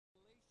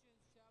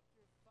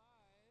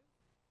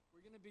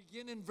We're going to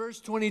begin in verse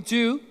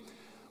 22.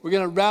 We're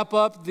going to wrap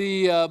up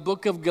the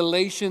book of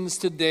Galatians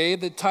today.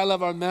 The title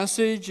of our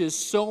message is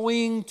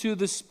Sowing to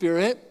the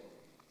Spirit.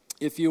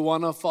 If you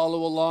want to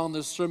follow along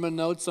the sermon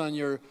notes on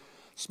your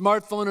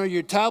smartphone or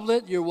your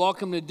tablet, you're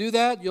welcome to do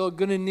that. You're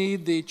going to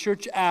need the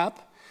church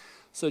app.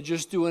 So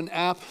just do an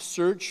app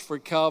search for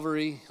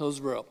Calvary,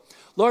 Hillsboro.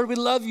 Lord, we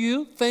love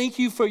you. Thank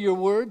you for your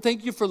word.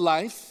 Thank you for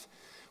life.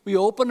 We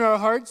open our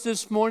hearts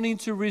this morning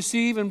to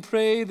receive and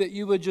pray that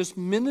you would just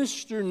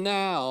minister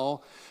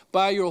now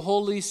by your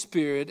Holy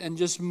Spirit and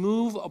just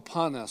move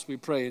upon us, we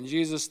pray in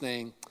Jesus'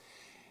 name.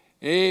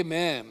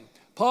 Amen.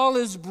 Paul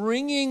is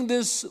bringing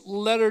this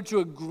letter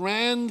to a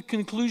grand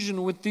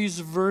conclusion with these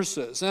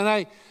verses. And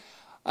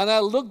I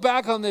look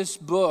back on this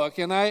book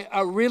and I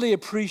really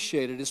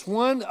appreciate it. It's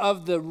one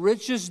of the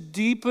richest,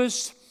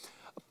 deepest,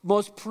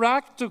 most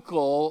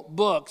practical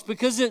books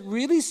because it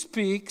really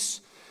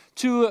speaks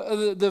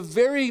to the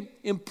very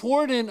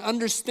important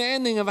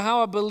understanding of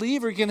how a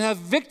believer can have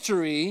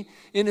victory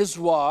in his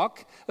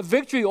walk, a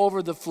victory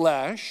over the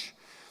flesh.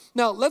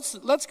 Now,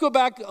 let's go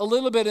back a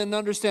little bit and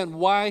understand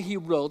why he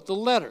wrote the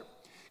letter.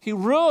 He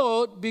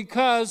wrote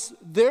because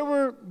there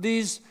were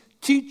these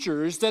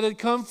teachers that had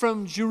come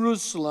from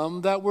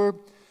Jerusalem that were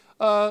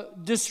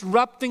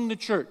disrupting the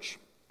church.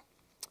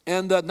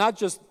 And not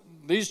just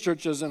these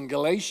churches in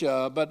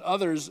Galatia, but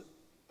others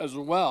as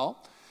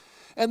well.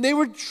 And they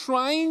were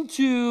trying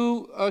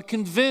to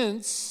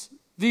convince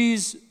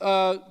these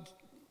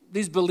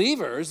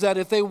believers that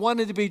if they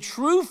wanted to be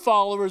true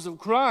followers of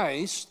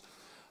Christ,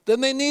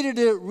 then they needed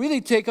to really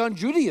take on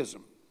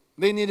Judaism.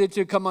 They needed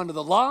to come under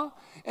the law,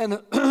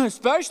 and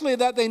especially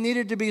that they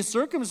needed to be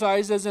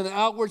circumcised as an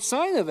outward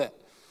sign of it.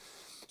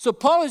 So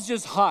Paul is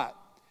just hot.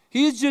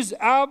 He's just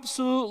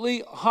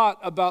absolutely hot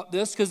about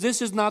this because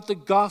this is not the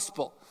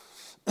gospel.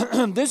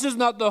 This is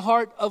not the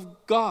heart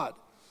of God.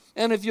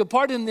 And if you'll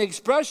pardon the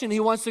expression, he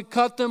wants to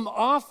cut them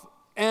off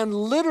and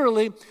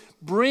literally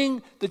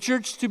bring the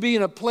church to be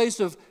in a place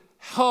of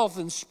health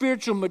and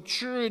spiritual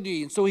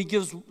maturity. And so he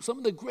gives some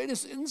of the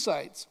greatest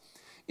insights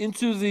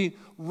into the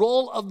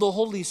role of the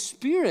Holy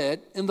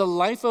Spirit in the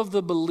life of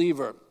the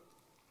believer.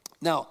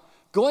 Now,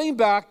 going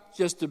back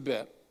just a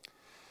bit,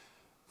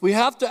 we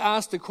have to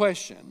ask the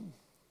question,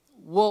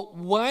 well,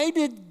 why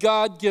did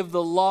God give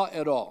the law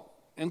at all?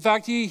 In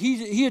fact,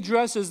 he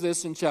addresses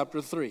this in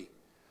chapter 3.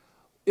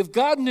 If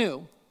God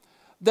knew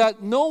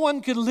that no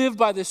one could live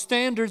by the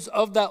standards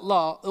of that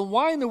law, then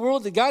why in the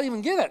world did God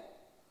even give it?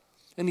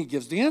 And he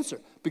gives the answer,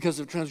 because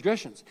of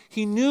transgressions.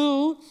 He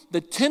knew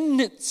the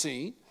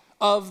tendency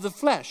of the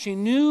flesh. He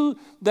knew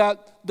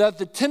that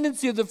the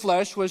tendency of the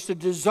flesh was to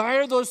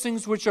desire those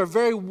things which are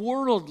very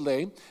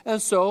worldly,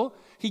 and so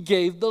he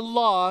gave the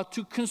law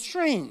to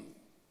constrain,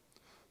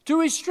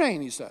 to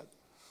restrain, he said.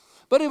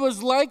 But it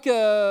was like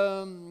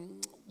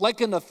an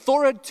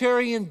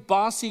authoritarian,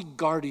 bossy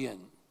guardian.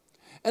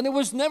 And it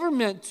was never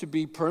meant to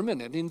be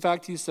permanent. In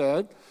fact, he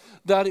said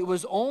that it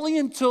was only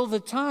until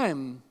the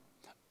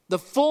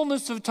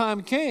fullness of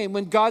time came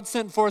when God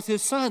sent forth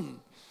his son,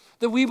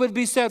 that we would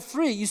be set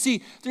free. You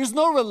see, there's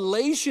no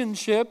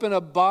relationship in a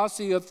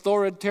bossy,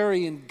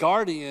 authoritarian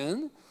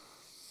guardian.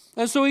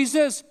 And so he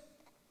says,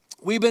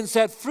 we've been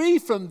set free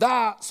from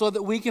that so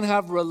that we can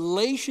have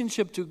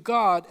relationship to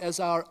God as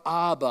our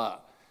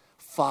Abba,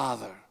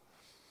 Father.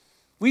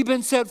 We've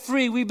been set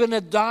free. We've been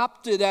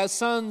adopted as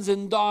sons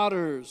and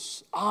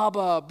daughters.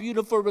 Abba,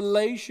 beautiful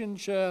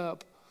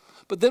relationship.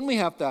 But then we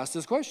have to ask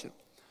this question.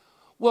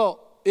 Well,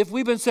 if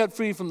we've been set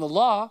free from the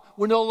law,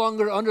 we're no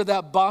longer under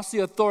that bossy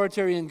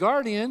authoritarian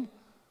guardian,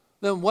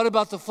 then what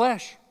about the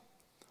flesh?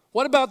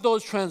 What about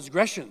those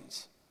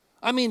transgressions?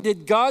 I mean,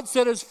 did God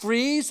set us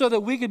free so that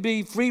we could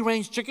be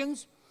free-range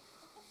chickens?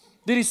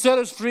 Did he set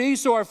us free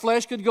so our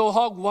flesh could go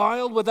hog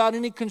wild without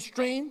any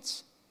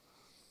constraints?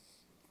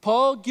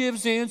 Paul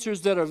gives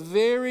answers that are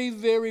very,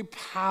 very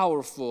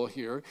powerful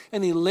here,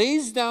 and he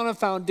lays down a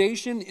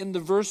foundation in the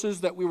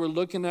verses that we were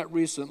looking at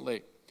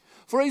recently.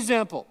 For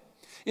example,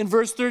 in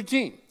verse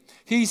 13,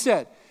 he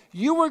said,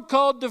 "You were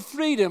called to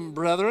freedom,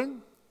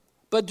 brethren,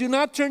 but do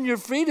not turn your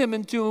freedom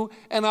into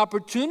an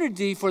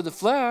opportunity for the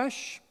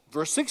flesh."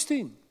 Verse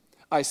 16,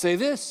 "I say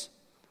this,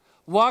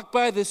 walk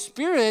by the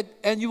Spirit,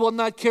 and you will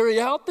not carry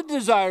out the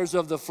desires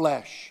of the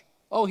flesh."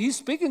 Oh, he's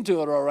speaking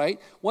to it, all right.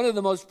 One of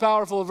the most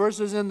powerful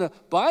verses in the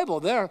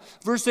Bible there.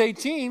 Verse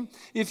 18,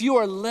 if you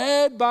are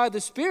led by the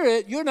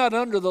Spirit, you're not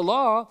under the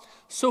law.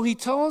 So he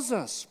tells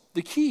us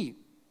the key.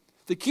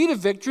 The key to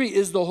victory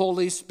is the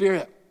Holy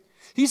Spirit.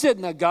 He said,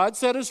 now God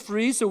set us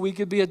free so we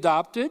could be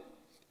adopted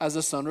as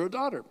a son or a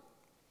daughter.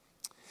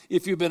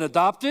 If you've been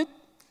adopted,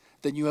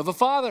 then you have a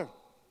father.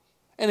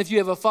 And if you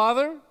have a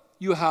father,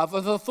 you have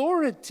an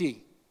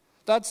authority.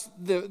 That's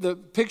the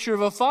picture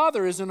of a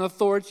father is an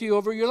authority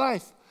over your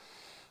life.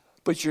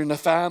 But you're in a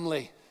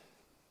family.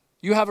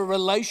 You have a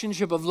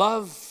relationship of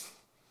love.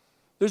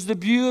 There's the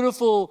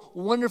beautiful,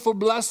 wonderful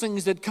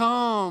blessings that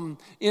come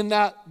in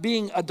that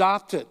being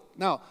adopted.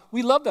 Now,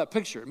 we love that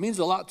picture. It means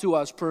a lot to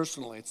us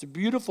personally. It's a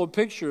beautiful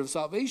picture of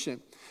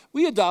salvation.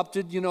 We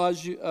adopted,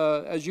 as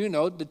you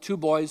know, the two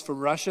boys from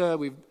Russia.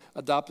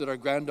 adopted our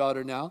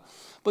granddaughter now.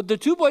 But the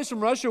two boys from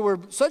Russia were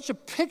such a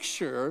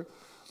picture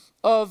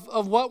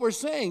of what we're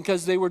saying,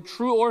 because they were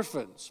true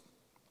orphans.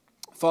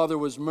 Father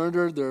was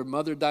murdered. Their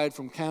mother died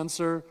from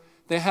cancer.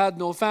 They had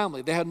no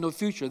family. They had no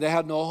future. They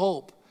had no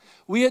hope.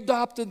 We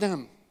adopted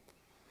them.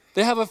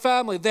 They have a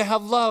family. They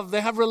have love.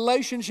 They have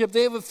relationship.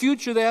 They have a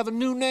future. They have a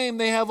new name.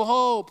 They have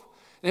hope.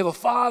 They have a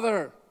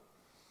father.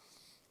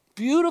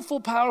 Beautiful,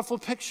 powerful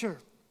picture.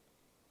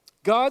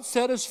 God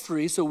set us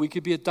free so we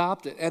could be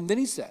adopted. And then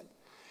he said,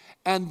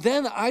 and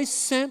then I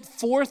sent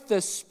forth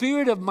the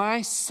Spirit of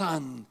my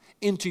Son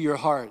into your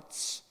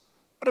hearts.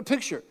 What a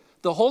picture.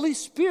 The Holy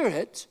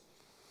Spirit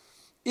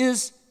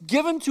is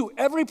given to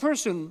every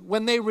person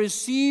when they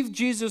receive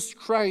Jesus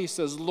Christ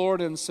as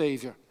Lord and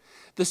Savior.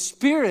 The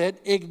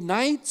Spirit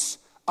ignites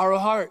our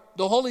heart.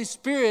 The Holy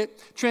Spirit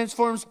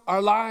transforms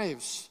our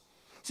lives.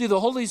 See, the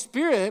Holy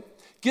Spirit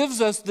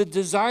gives us the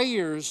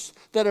desires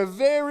that are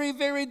very,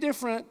 very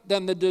different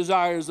than the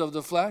desires of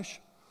the flesh.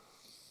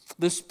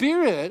 The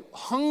Spirit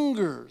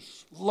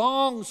hungers,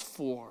 longs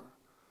for,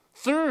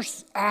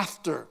 thirsts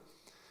after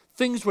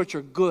things which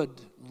are good,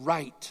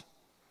 right,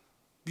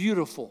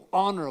 beautiful,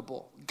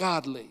 honorable,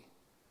 godly.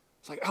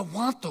 It's like, I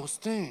want those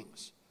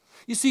things.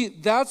 You see,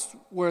 that's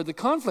where the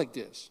conflict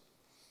is.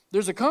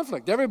 There's a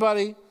conflict.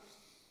 Everybody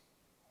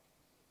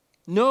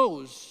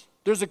knows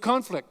there's a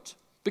conflict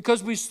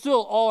because we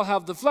still all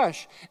have the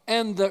flesh.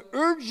 And the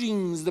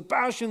urgings, the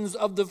passions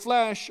of the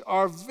flesh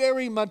are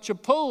very much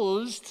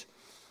opposed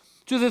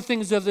to the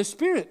things of the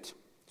Spirit.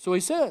 So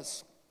he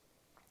says,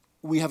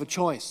 we have a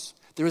choice.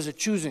 There is a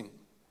choosing.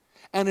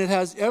 And it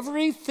has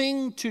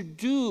everything to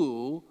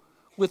do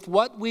with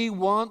what we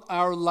want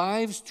our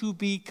lives to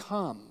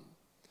become.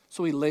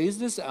 So he lays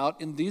this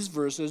out in these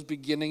verses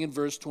beginning in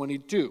verse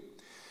 22.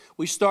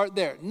 We start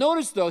there.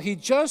 Notice, though, he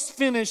just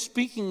finished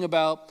speaking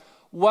about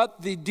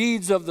what the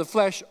deeds of the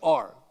flesh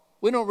are.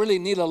 We don't really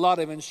need a lot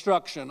of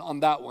instruction on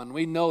that one.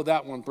 We know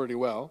that one pretty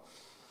well.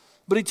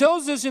 But he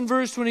tells us in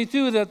verse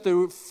 22 that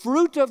the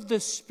fruit of the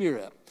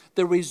Spirit,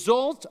 the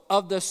result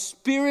of the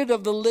Spirit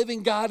of the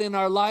living God in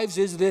our lives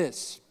is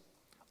this: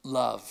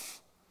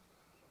 love.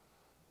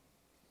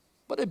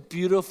 What a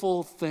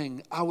beautiful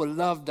thing. I would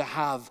love to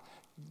have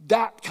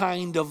that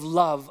kind of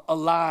love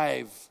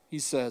alive, he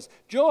says.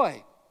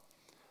 Joy.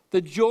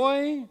 The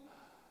joy,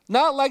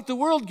 not like the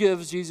world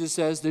gives, Jesus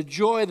says, the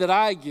joy that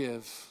I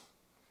give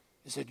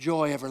is a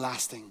joy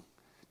everlasting.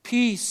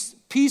 Peace,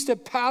 peace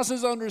that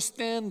passes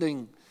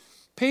understanding.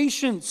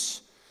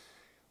 Patience.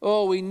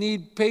 Oh, we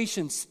need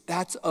patience.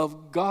 That's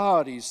of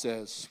God, he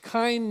says.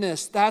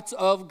 Kindness, that's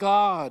of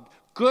God.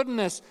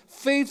 Goodness,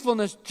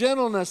 faithfulness,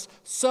 gentleness,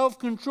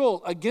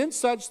 self-control. Against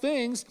such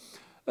things,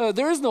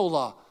 there is no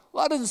law.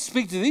 Law doesn't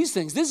speak to these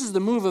things. This is the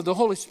move of the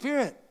Holy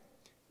Spirit.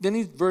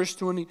 Then verse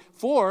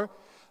 24,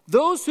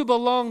 those who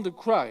belong to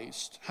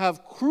Christ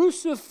have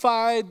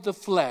crucified the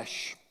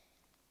flesh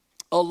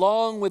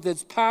along with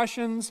its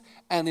passions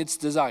and its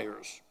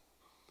desires.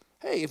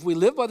 Hey, if we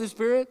live by the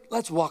Spirit,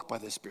 let's walk by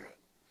the Spirit.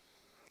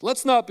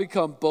 Let's not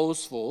become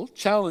boastful,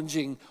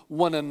 challenging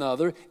one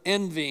another,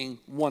 envying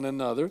one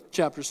another.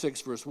 Chapter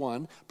 6, verse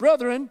 1.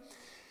 Brethren,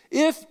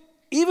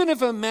 even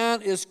if a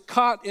man is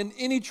caught in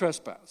any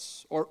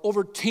trespass or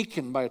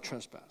overtaken by a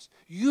trespass,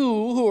 you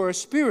who are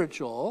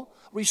spiritual,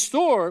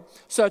 restore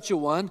such a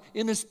one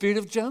in a spirit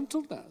of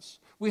gentleness.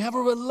 We have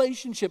a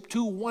relationship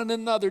to one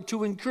another,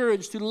 to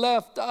encourage, to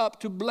lift up,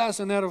 to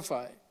bless and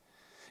edify.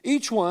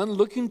 Each one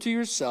looking to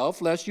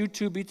yourself, lest you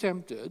too be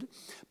tempted,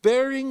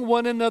 bearing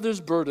one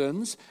another's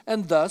burdens,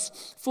 and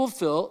thus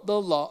fulfill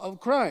the law of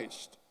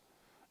Christ.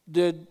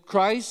 Did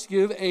Christ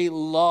give a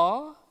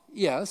law?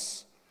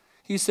 Yes.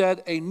 He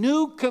said, a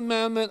new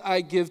commandment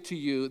I give to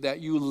you, that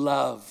you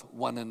love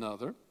one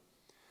another.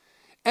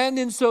 And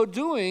in so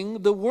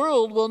doing, the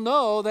world will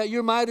know that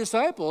you're my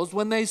disciples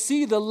when they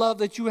see the love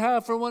that you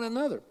have for one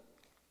another.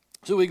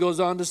 So he goes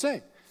on to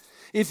say,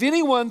 if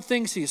anyone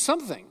thinks he's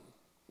something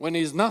when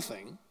he's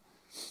nothing,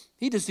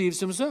 he deceives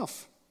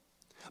himself.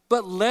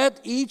 But let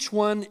each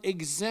one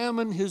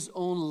examine his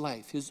own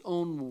life, his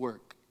own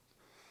work.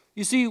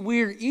 You see,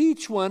 we're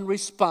each one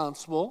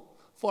responsible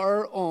for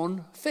our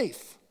own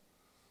faith.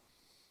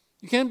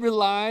 You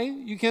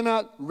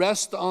cannot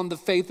rest on the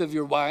faith of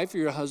your wife or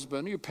your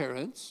husband or your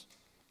parents.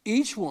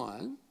 Each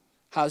one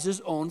has his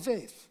own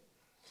faith.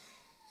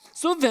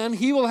 So then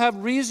he will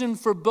have reason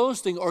for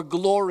boasting or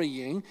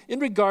glorying in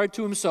regard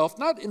to himself,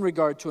 not in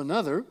regard to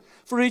another,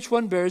 for each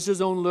one bears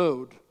his own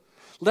load.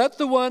 Let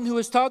the one who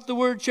has taught the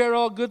word share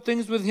all good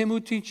things with him who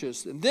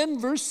teaches. And then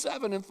verse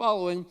 7 and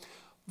following,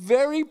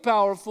 very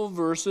powerful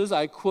verses.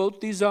 I quote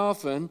these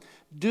often.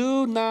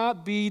 Do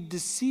not be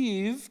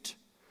deceived.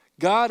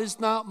 God is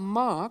not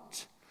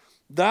mocked.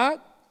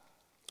 That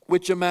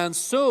which a man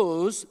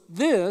sows,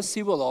 this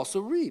he will also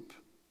reap.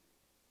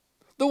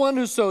 The one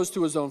who sows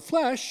to his own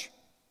flesh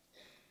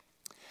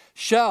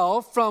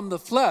shall from the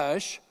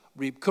flesh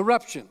reap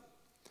corruption.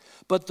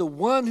 But the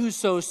one who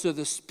sows to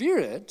the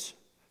Spirit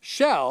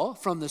shall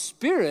from the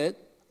Spirit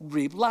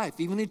reap life,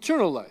 even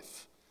eternal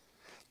life.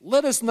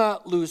 Let us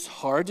not lose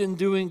heart in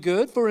doing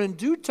good, for in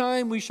due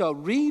time we shall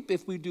reap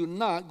if we do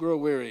not grow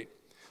weary.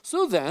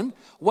 So then,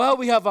 while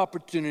we have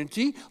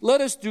opportunity,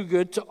 let us do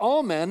good to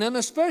all men, and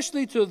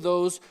especially to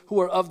those who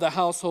are of the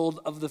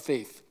household of the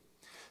faith.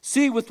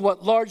 See with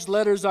what large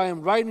letters I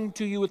am writing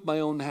to you with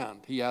my own hand.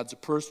 He adds a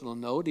personal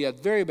note. He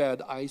had very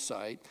bad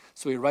eyesight,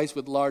 so he writes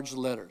with large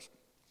letters.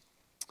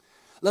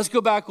 Let's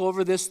go back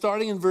over this,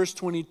 starting in verse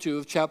 22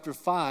 of chapter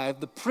 5.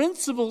 The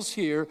principles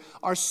here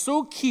are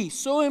so key,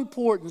 so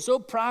important, so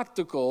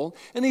practical,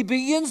 and he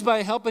begins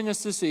by helping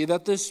us to see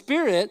that the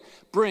Spirit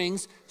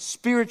brings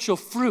spiritual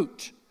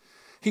fruit.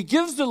 He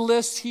gives the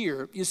list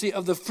here, you see,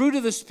 of the fruit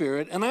of the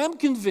Spirit, and I'm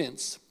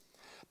convinced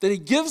that he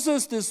gives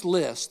us this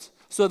list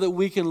so that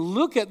we can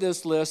look at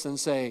this list and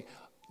say,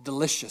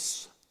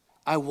 delicious,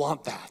 I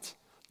want that.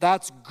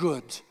 That's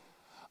good.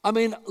 I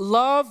mean,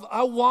 love,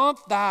 I want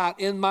that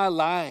in my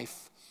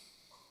life.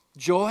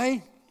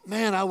 Joy,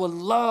 man, I would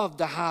love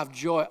to have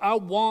joy. I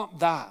want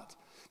that.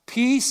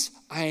 Peace,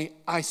 I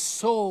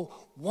so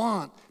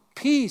want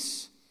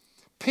peace.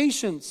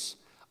 Patience,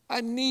 I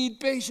need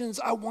patience.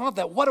 I want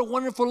that. What a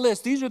wonderful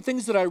list. These are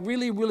things that I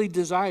really, really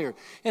desire.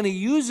 And he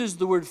uses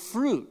the word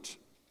fruit,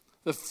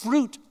 the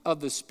fruit of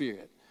the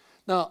Spirit.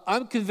 Now,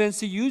 I'm convinced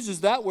he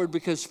uses that word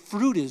because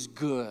fruit is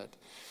good.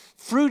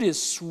 Fruit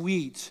is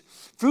sweet.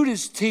 Fruit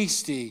is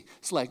tasty.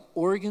 It's like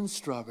Oregon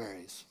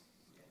strawberries.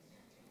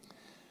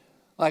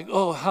 Like,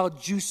 oh, how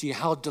juicy,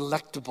 how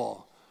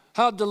delectable,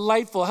 how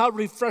delightful, how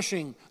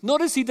refreshing.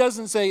 Notice he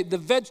doesn't say the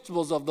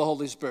vegetables of the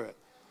Holy Spirit.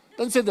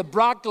 Doesn't say the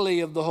broccoli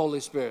of the Holy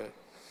Spirit.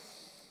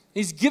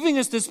 He's giving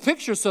us this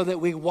picture so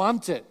that we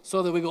want it,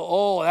 so that we go,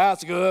 oh,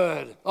 that's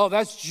good. Oh,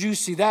 that's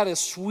juicy. That is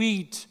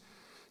sweet.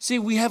 See,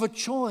 we have a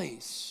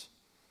choice.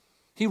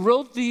 He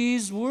wrote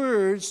these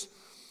words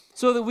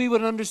so that we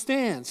would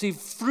understand. See,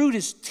 fruit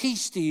is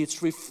tasty.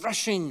 It's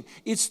refreshing.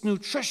 It's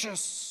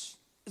nutritious.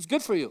 It's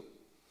good for you.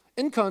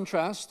 In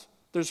contrast,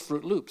 there's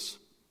Fruit Loops.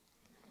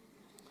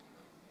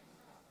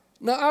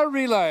 Now, I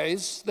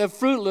realize that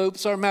Fruit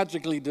Loops are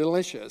magically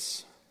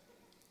delicious.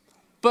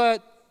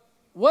 But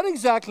what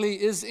exactly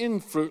is in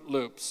Fruit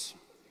Loops?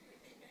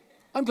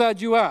 I'm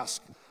glad you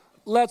asked.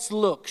 Let's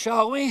look,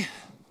 shall we?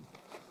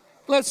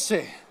 Let's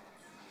see.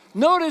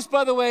 Notice,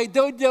 by the way,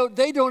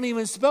 they don't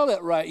even spell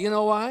it right. You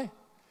know why?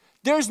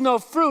 There's no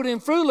fruit in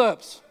Fruit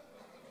Loops.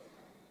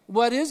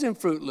 What is in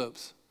Fruit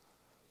Loops?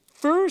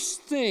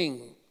 First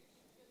thing,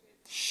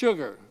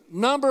 sugar.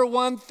 Number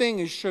one thing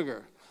is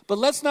sugar. But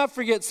let's not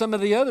forget some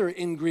of the other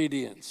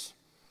ingredients.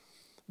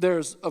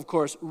 There's, of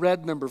course,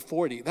 red number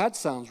 40. That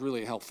sounds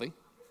really healthy.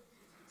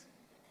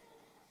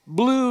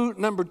 Blue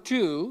number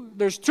 2.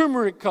 There's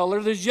turmeric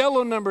color. There's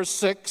yellow number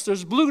 6.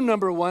 There's blue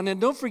number 1.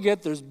 And don't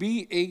forget, there's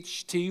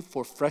BHT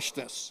for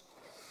freshness.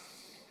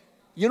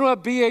 You know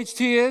what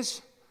BHT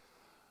is?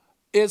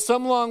 It's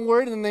some long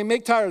word, and they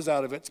make tires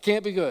out of it. It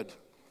can't be good.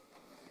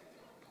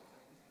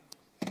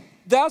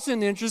 That's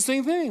an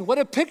interesting thing. What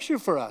a picture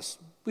for us.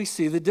 We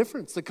see the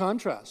difference, the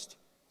contrast.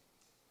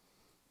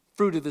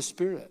 Fruit of the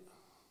Spirit.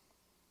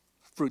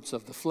 Fruits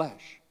of the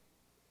flesh.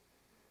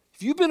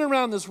 If you've been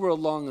around this world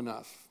long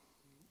enough,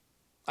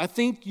 I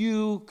think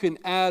you can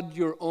add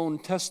your own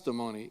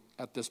testimony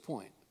at this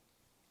point.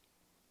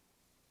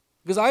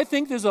 Because I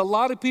think there's a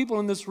lot of people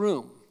in this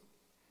room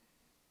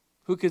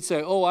who could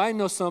say, oh, I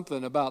know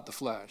something about the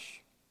flesh.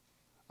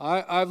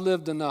 I've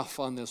lived enough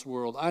on this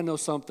world. I know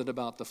something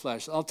about the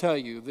flesh. I'll tell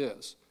you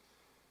this.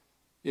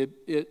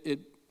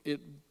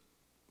 It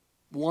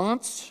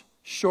wants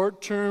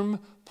short-term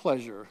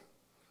pleasure,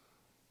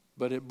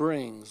 but it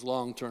brings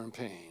long-term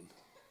pain.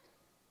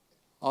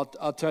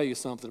 I'll tell you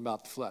something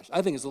about the flesh.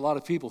 I think there's a lot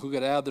of people who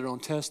could add their own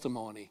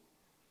testimony,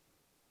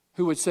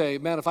 who would say,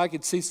 man, if I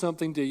could see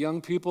something to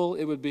young people,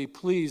 it would be,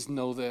 please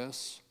know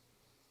this.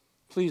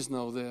 Please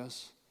know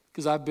this,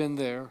 because I've been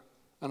there,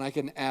 and I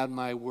can add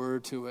my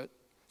word to it.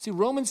 See,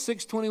 Romans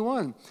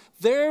 6:21,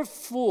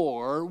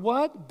 therefore,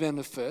 what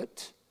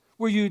benefit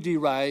were you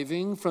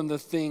deriving from the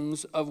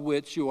things of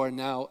which you are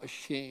now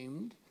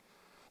ashamed?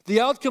 The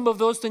outcome of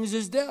those things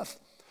is death.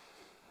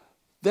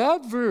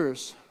 That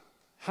verse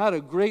had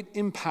a great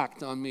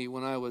impact on me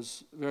when I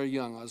was very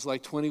young. I was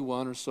like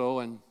 21 or so,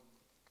 and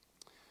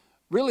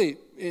really,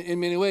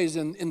 in many ways,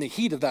 in the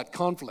heat of that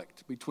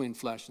conflict between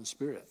flesh and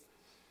spirit.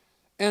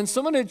 And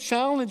someone had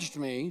challenged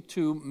me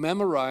to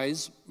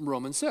memorize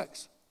Romans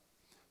 6.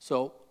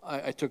 So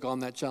I took on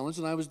that challenge,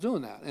 and I was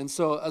doing that. And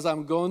so as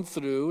I'm going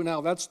through, now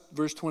that's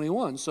verse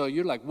 21, so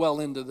you're like well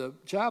into the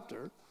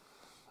chapter.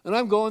 And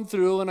I'm going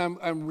through, and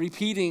I'm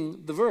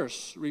repeating the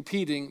verse.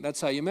 Repeating, that's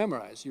how you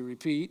memorize. You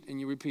repeat,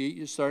 and you repeat.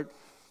 You start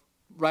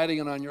writing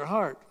it on your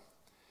heart.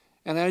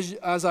 And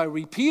as I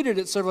repeated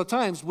it several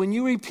times, when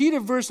you repeat a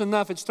verse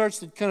enough, it starts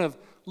to kind of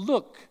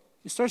look.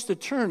 It starts to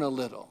turn a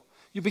little.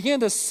 You begin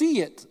to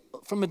see it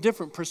from a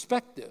different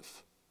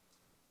perspective.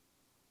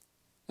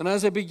 And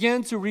as I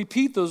began to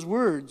repeat those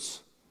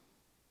words,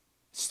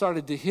 it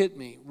started to hit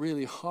me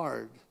really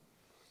hard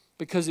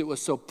because it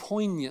was so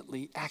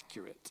poignantly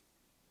accurate.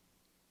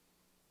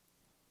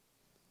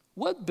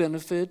 What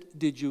benefit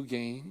did you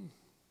gain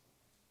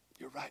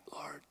You're right,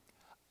 Lord.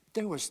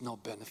 There was no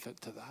benefit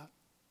to that.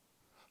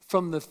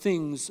 From the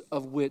things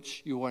of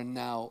which you are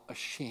now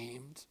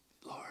ashamed,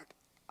 Lord,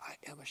 I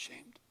am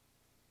ashamed.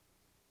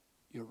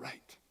 You're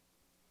right.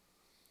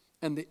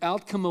 And the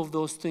outcome of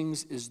those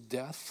things is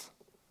death.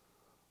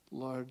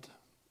 Lord,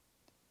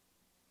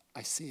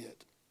 I see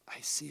it.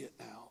 I see it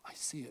now. I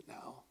see it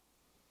now.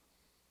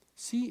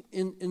 See,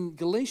 in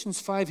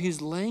Galatians 5,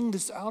 he's laying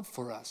this out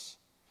for us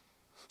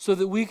so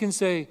that we can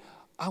say,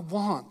 I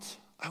want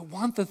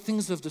the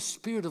things of the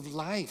Spirit of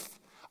life.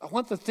 I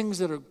want the things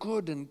that are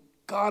good and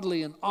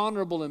godly and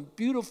honorable and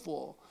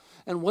beautiful.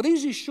 And what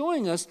is he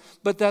showing us?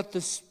 But that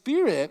the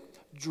Spirit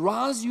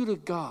draws you to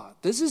God.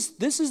 This is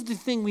the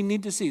thing we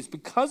need to see. It's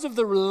because of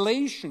the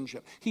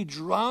relationship. He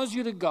draws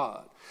you to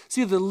God.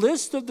 See, the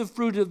list of the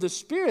fruit of the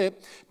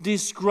Spirit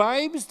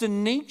describes the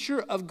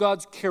nature of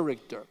God's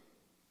character.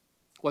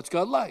 What's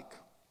God like?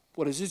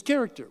 What is his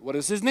character? What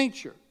is his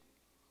nature?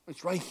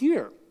 It's right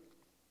here.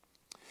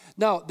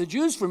 Now, the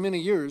Jews for many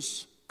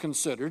years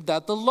considered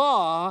that the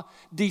law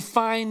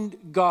defined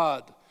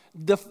God.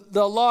 The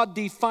law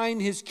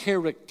defined his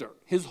character,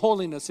 his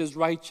holiness, his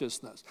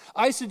righteousness.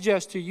 I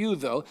suggest to you,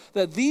 though,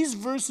 that these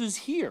verses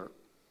here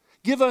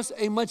give us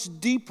a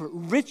much deeper,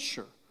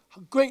 richer,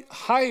 great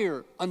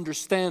higher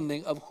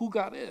understanding of who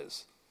God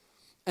is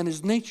and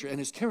his nature and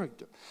his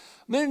character.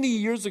 Many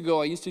years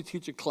ago, I used to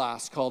teach a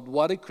class called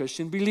What a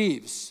Christian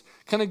Believes,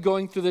 kind of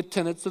going through the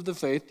tenets of the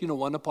faith,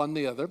 one upon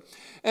the other.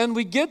 And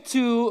we get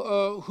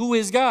to who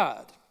is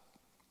God.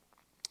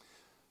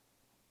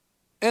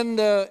 And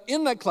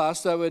in that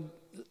class, I would,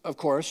 of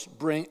course,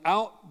 bring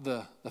out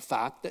the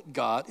fact that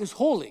God is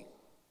holy.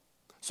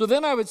 So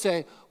then I would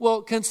say,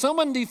 well, can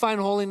someone define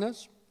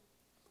holiness?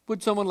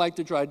 Would someone like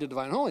to try to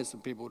define holiness?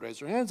 Some people would raise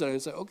their hands, and I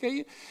would say,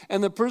 okay.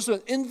 And the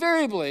person,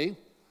 invariably,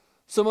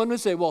 someone would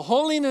say, well,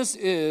 holiness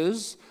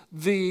is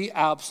the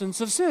absence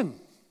of sin.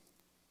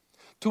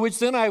 To which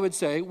then I would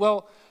say,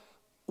 well,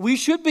 we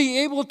should be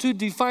able to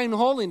define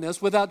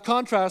holiness without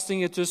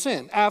contrasting it to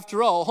sin.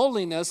 After all,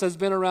 holiness has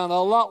been around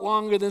a lot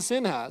longer than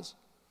sin has.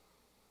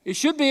 It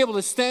should be able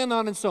to stand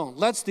on its own.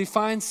 Let's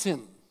define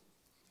sin.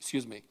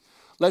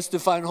 Let's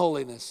define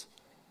holiness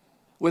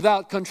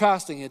without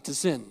contrasting it to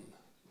sin.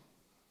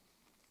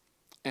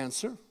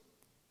 Answer: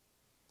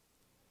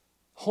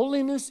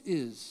 holiness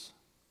is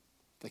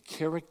the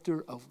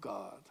character of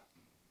God.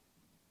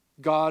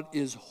 God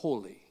is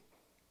holy.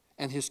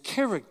 And his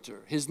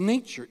character, his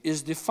nature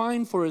is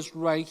defined for us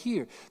right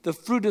here. The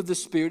fruit of the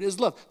Spirit is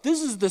love.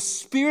 This is the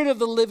Spirit of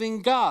the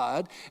living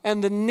God,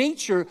 and the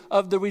nature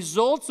of the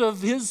results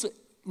of his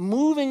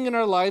moving in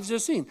our lives are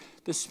seen.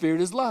 The Spirit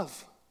is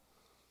love.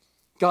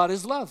 God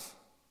is love.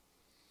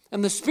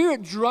 And the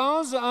Spirit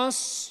draws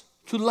us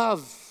to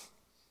love.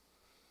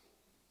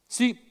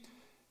 See,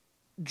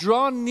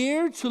 draw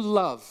near to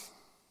love,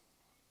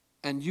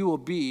 and you will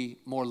be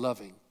more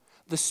loving.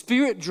 The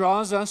Spirit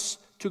draws us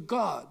to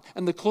God.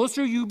 And the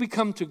closer you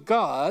become to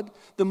God,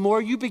 the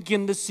more you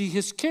begin to see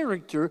his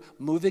character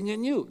moving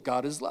in you.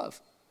 God is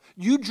love.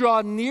 You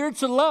draw near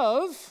to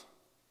love,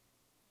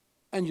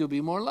 and you'll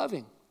be more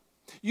loving.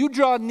 You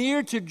draw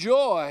near to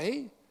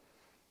joy.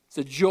 It's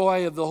the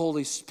joy of the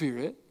Holy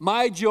Spirit.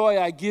 My joy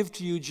I give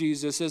to you,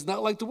 Jesus says,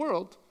 not like the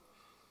world.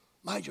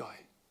 My joy.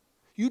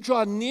 You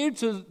draw near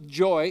to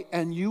joy,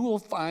 and you will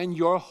find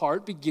your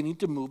heart beginning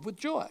to move with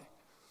joy.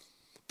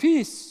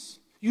 Peace.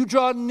 You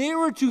draw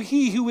nearer to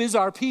he who is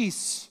our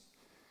peace,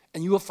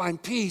 and you will find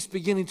peace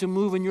beginning to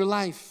move in your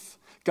life.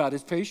 God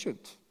is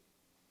patient.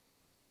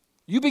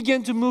 You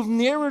begin to move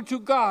nearer to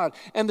God,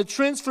 and the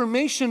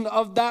transformation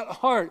of that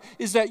heart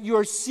is that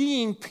you're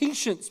seeing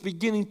patience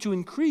beginning to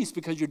increase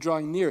because you're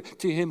drawing near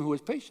to him who is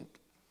patient.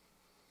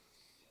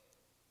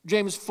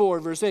 James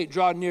 4, verse 8,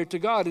 draw near to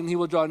God, and he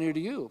will draw near to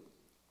you.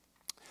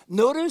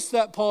 Notice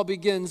that Paul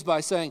begins by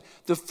saying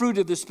the fruit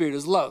of the Spirit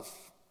is love.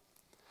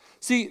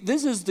 See,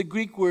 this is the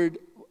Greek word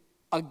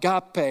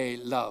agape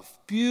love.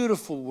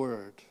 Beautiful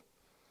word.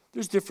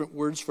 There's different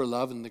words for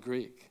love in the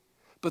Greek.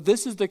 But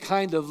this is the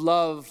kind of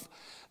love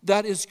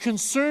that is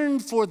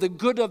concerned for the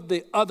good of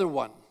the other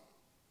one.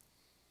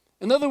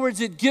 In other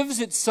words, it gives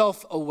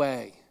itself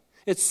away.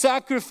 It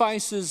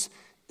sacrifices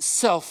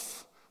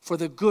self for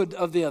the good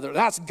of the other.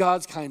 That's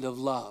God's kind of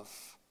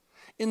love.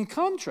 In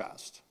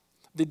contrast,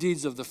 the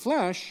deeds of the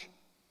flesh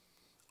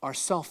are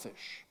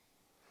selfish,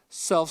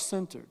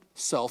 self-centered,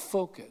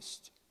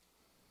 self-focused.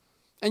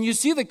 And you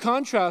see the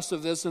contrast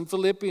of this in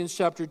Philippians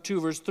chapter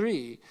 2, verse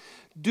 3.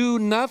 Do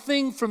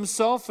nothing from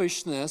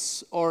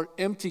selfishness or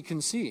empty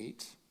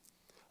conceit,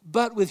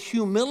 but with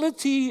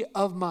humility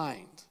of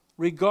mind.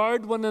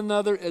 Regard one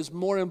another as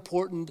more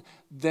important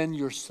than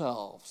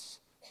yourselves.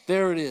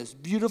 There it is.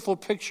 Beautiful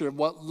picture of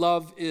what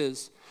love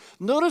is.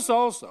 Notice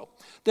also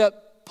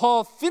that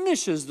Paul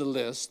finishes the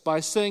list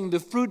by saying the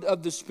fruit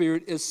of the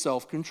Spirit is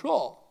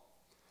self-control.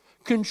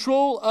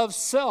 Control of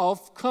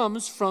self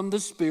comes from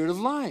the Spirit of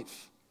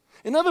life.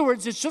 In other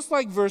words, it's just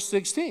like verse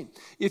 16.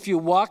 If you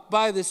walk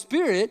by the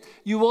Spirit,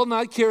 you will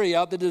not carry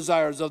out the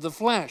desires of the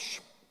flesh.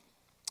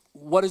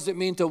 What does it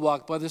mean to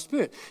walk by the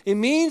Spirit? It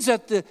means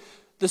that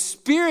the The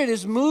Spirit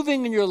is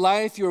moving in your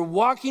life. You're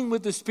walking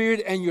with the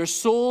Spirit, and your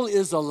soul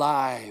is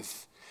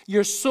alive.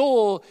 Your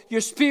soul,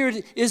 your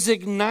spirit is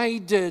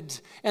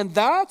ignited. And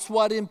that's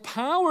what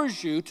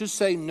empowers you to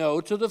say no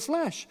to the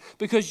flesh,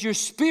 because your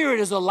spirit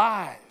is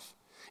alive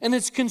and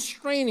it's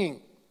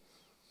constraining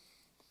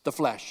the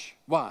flesh.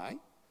 Why?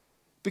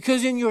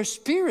 Because in your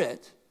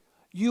spirit,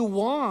 you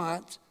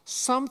want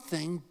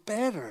something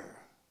better.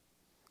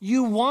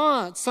 You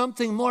want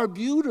something more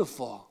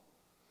beautiful.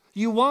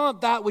 You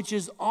want that which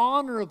is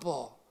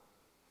honorable.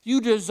 You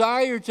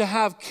desire to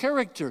have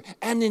character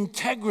and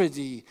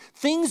integrity.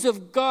 Things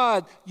of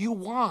God you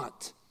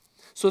want.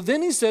 So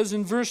then he says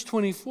in verse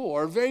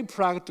 24, a very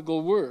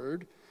practical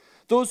word,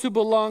 those who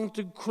belong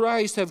to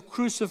Christ have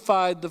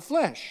crucified the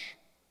flesh.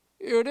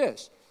 Here it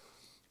is.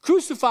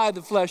 Crucify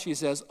the flesh, he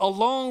says,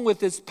 along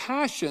with its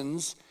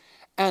passions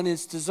and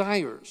its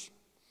desires.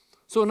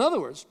 So in other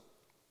words,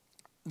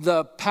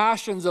 the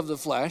passions of the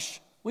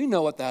flesh, we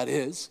know what that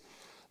is.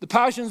 The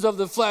passions of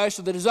the flesh,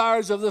 the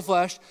desires of the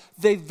flesh,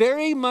 they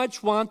very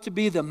much want to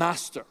be the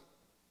master.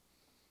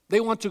 They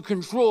want to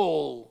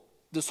control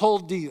this whole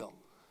deal.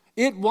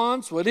 It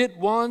wants what it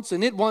wants,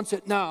 and it wants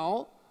it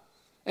now,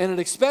 and it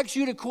expects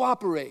you to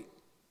cooperate.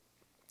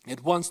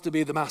 It wants to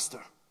be the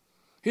master.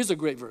 Here's a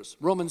great verse,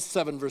 Romans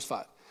 7, verse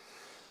 5.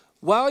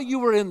 While you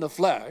were in the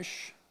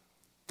flesh,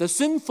 the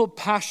sinful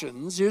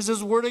passions, here's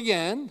his word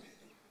again,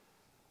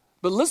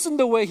 but listen to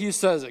the way he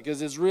says it,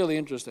 because it's really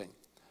interesting.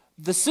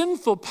 The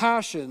sinful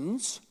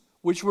passions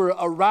which were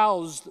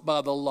aroused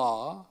by the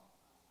law.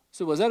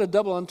 So was that a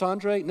double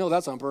entendre? No,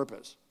 that's on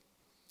purpose.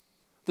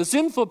 The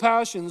sinful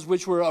passions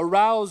which were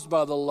aroused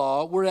by the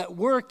law were at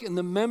work in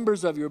the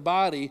members of your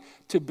body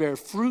to bear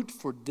fruit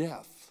for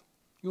death.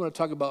 You want to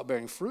talk about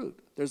bearing fruit.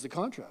 There's the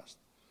contrast.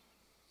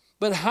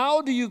 But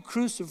how do you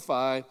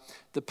crucify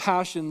the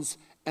passions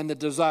and the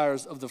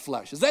desires of the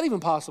flesh? Is that even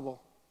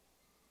possible?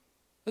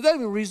 Is that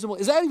even reasonable?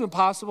 Is that even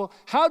possible?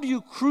 How do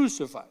you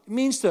crucify? It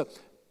means to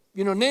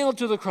nailed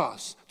to the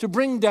cross, to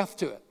bring death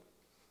to it.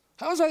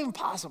 How is that even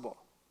possible?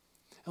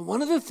 And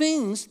one of the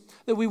things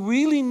that we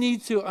really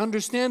need to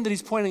understand that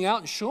he's pointing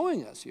out and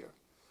showing us here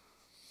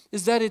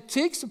is that it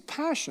takes a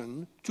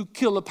passion to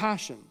kill a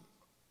passion.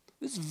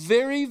 This is a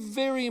very,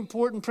 very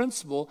important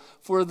principle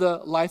for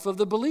the life of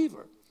the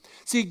believer.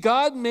 See,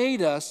 God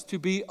made us to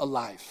be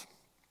alive.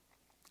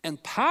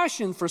 And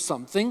passion for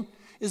something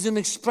is an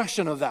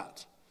expression of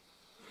that.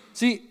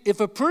 See, if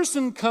a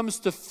person comes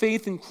to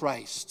faith in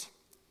Christ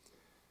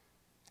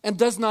and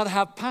does not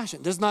have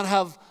passion, does not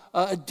have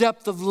a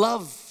depth of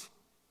love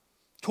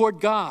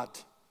toward God,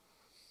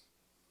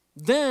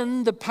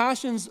 then the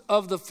passions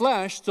of the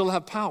flesh still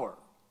have power.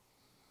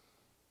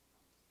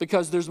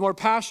 Because there's more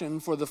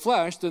passion for the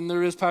flesh than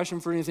there is passion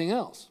for anything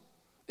else.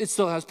 It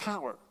still has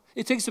power.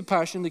 It takes a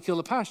passion to kill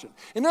a passion.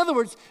 In other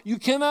words, you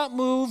cannot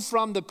move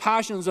from the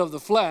passions of the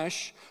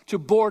flesh to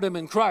boredom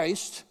in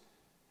Christ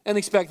and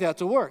expect that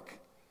to work.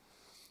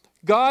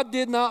 God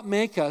did not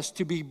make us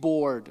to be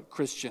bored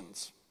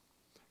Christians.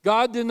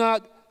 God did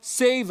not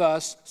save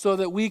us so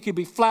that we could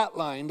be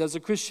flatlined as a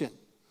Christian.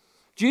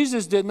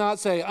 Jesus did not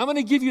say, I'm going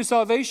to give you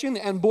salvation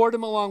and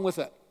boredom along with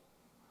it.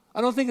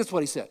 I don't think that's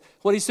what he said.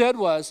 What he said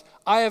was,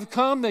 I have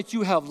come that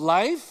you have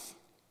life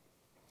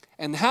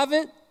and have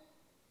it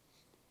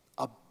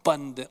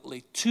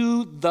abundantly,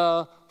 to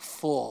the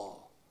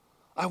full.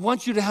 I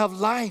want you to have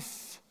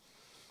life.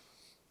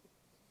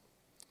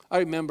 I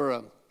remember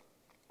a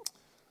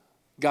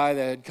guy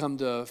that had come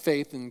to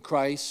faith in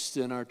Christ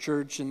in our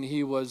church, and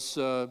he was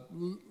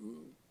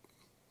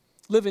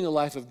living a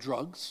life of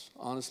drugs,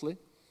 honestly.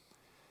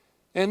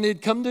 And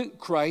he'd come to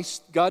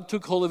Christ. God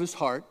took hold of his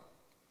heart.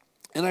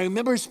 And I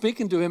remember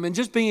speaking to him and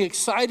just being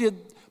excited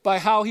by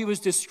how he was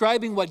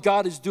describing what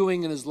God is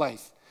doing in his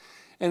life.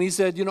 And he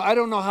said, I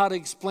don't know how to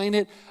explain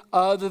it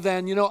other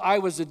than, I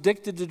was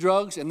addicted to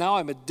drugs and now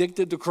I'm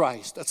addicted to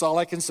Christ. That's all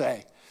I can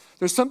say.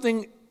 There's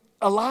something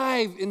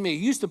alive in me.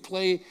 He used to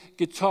play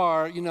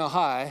guitar,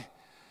 high,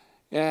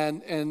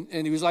 and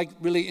he was like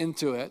really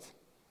into it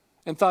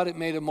and thought it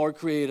made him more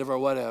creative or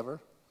whatever.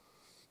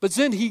 But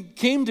then he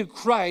came to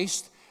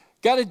Christ,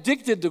 got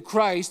addicted to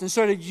Christ, and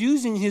started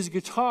using his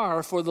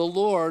guitar for the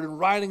Lord and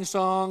writing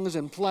songs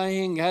and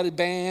playing, had a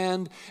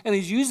band, and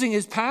he's using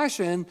his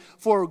passion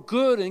for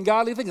good and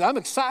godly things. I'm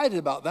excited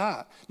about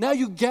that. Now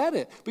you get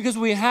it, because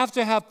we have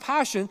to have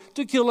passion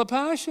to kill a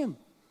passion.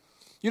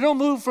 You don't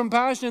move from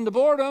passion to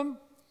boredom.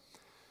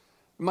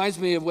 Reminds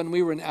me of when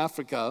we were in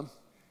Africa,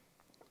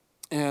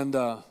 and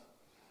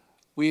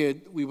we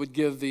would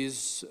give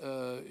these,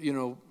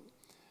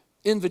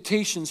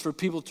 invitations for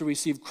people to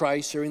receive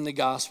Christ, hearing the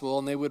gospel,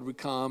 and they would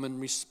come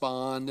and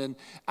respond. And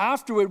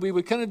afterward, we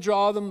would kind of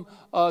draw them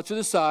to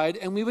the side,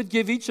 and we would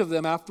give each of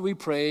them, after we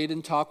prayed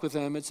and talked with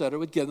them, etc.,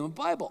 we'd give them a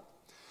Bible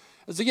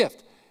as a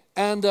gift.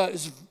 And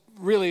it's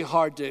really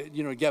hard to,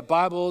 get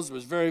Bibles. It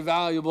was very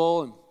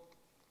valuable. And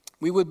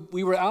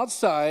we were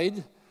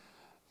outside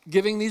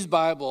giving these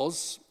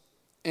Bibles,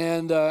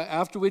 and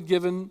after we'd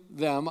given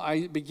them,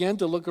 I began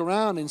to look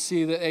around and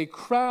see that a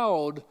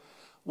crowd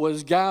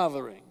was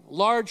gathering.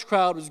 large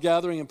crowd was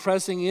gathering and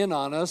pressing in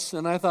on us,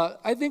 and I thought,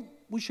 I think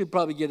we should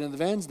probably get in the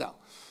vans now.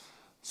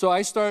 So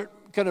I start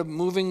kind of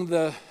moving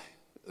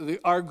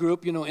our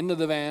group, into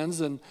the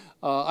vans, and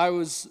I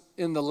was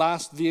in the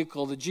last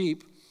vehicle, the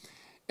Jeep,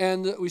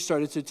 and we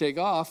started to take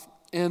off,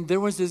 and there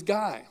was this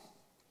guy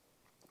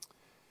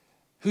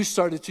who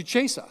started to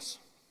chase us.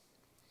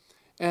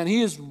 And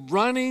he is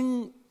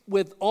running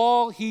with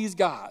all he's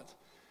got,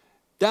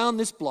 down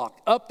this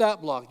block, up that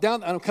block,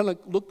 down. I'm kind of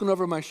looking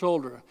over my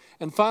shoulder.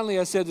 And finally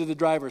I said to the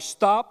driver,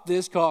 stop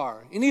this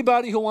car.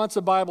 Anybody who wants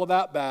a Bible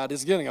that bad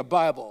is getting a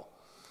Bible.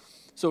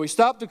 So we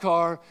stopped the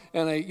car,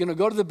 and I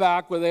go to the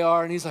back where they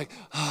are, and he's like,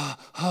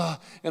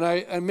 And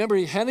I remember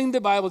handing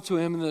the Bible to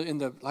him in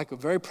the like a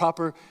very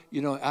proper,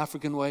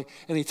 African way.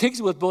 And he takes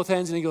it with both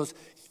hands, and he goes,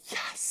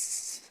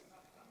 yes.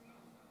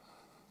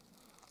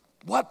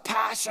 What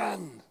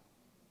passion.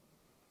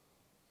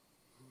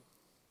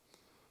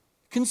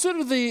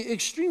 Consider the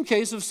extreme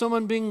case of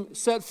someone being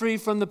set free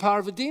from the power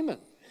of a demon.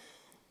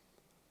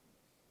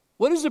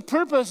 What is the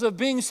purpose of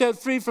being set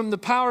free from the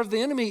power of the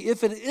enemy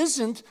if it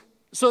isn't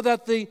so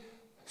that the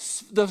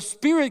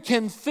Spirit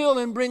can fill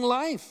and bring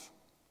life?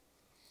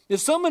 If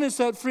someone is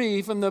set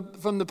free from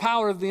the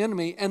power of the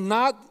enemy and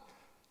not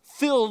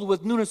filled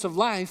with newness of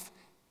life,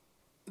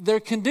 their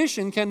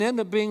condition can end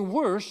up being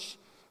worse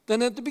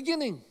than at the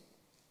beginning.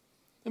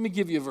 Let me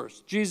give you a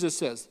verse. Jesus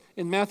says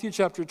in Matthew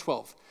chapter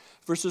 12,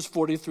 verses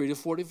 43 to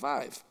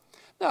 45.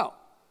 Now,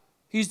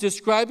 he's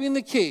describing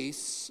the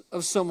case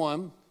of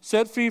someone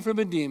set free from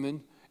a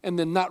demon and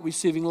then not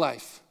receiving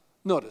life.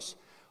 Notice,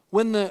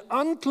 when the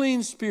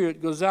unclean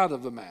spirit goes out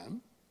of a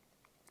man,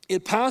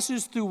 it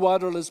passes through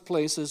waterless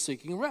places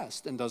seeking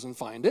rest and doesn't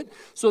find it.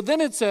 So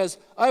then it says,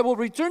 I will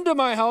return to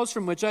my house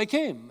from which I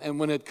came. And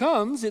when it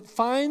comes, it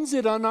finds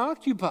it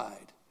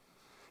unoccupied.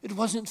 It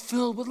wasn't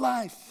filled with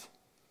life.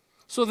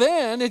 So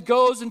then it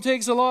goes and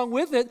takes along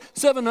with it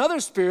 7 other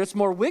spirits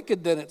more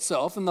wicked than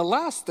itself, and the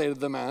last state of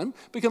the man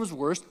becomes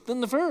worse than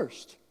the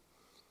first.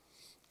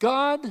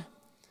 God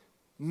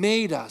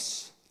made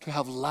us to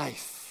have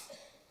life.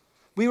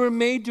 We were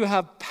made to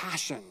have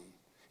passion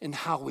in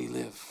how we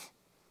live.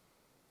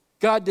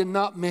 God did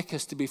not make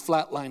us to be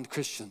flatlined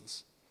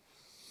Christians.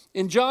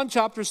 In John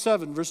chapter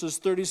 7, verses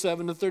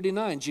 37 to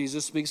 39,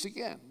 Jesus speaks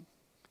again.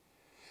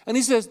 And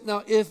he says,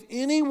 now if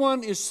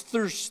anyone is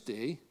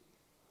thirsty,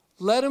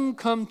 let him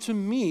come to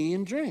me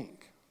and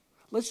drink.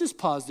 Let's just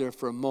pause there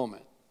for a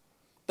moment.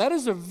 That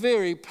is a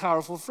very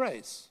powerful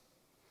phrase.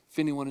 If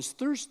anyone is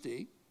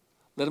thirsty,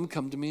 let him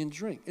come to me and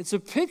drink. It's a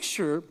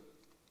picture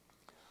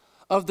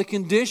of the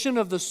condition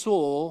of the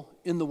soul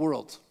in the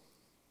world.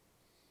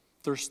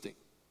 Thirsty.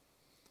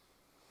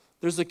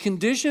 There's a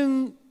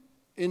condition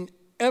in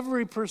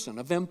every person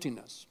of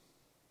emptiness.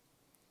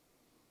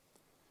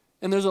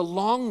 And there's a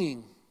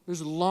longing.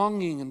 There's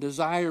longing and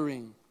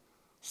desiring,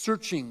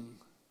 searching,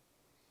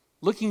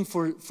 looking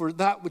for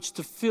that which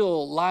to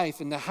fill life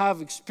and to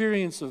have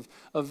experience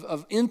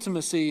of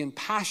intimacy and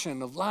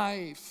passion of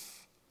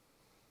life.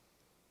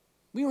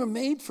 We were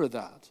made for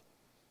that.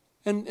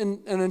 And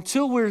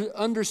until we're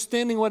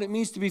understanding what it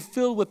means to be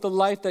filled with the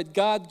life that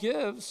God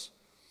gives,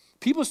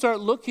 people start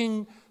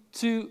looking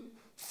to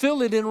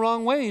fill it in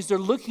wrong ways. They're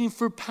looking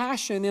for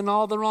passion in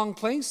all the wrong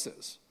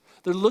places.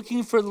 They're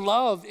looking for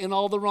love in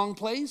all the wrong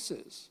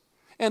places.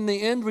 And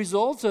the end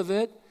result of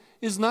it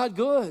is not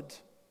good.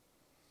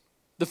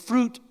 The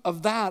fruit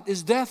of that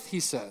is death, he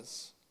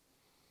says.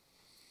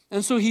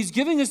 And so he's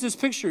giving us this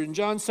picture in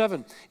John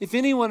 7. If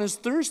anyone is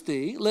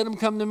thirsty, let him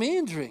come to me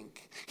and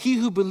drink. He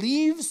who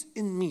believes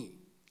in me,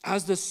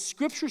 as the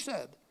scripture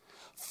said,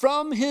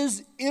 from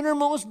his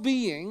innermost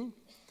being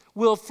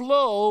will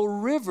flow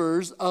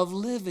rivers of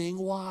living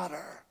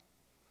water.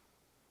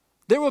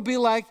 There will be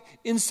like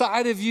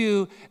inside of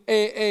you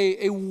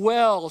a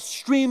well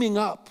streaming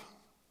up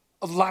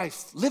of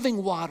life,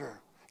 living water.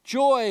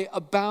 Joy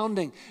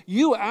abounding.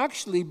 You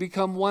actually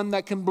become one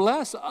that can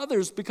bless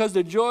others because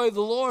the joy of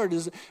the Lord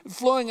is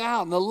flowing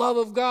out, and the love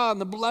of God,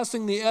 and the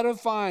blessing, the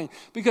edifying.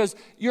 Because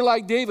you're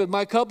like David,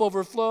 my cup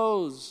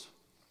overflows.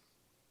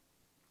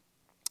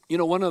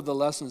 One of the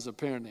lessons of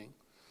parenting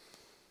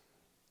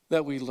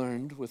that we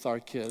learned with our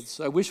kids,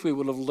 I wish we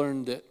would have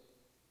learned it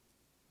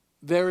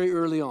very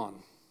early on.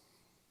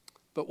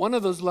 But one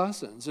of those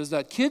lessons is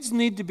that kids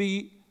need to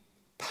be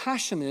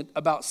passionate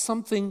about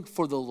something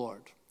for the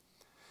Lord.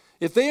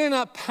 If they are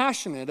not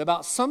passionate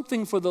about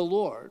something for the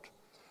Lord,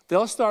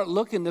 they'll start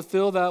looking to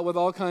fill that with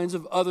all kinds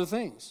of other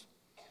things.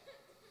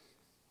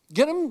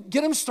 Get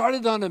them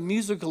started on a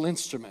musical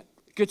instrument,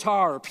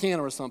 guitar or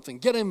piano or something.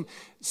 Get them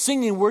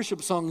singing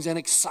worship songs and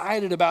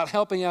excited about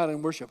helping out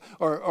in worship.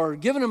 Or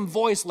giving them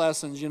voice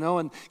lessons,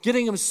 and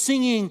getting them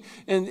singing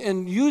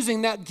and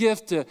using that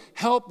gift to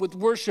help with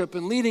worship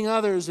and leading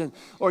others.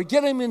 Or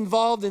get them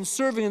involved in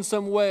serving in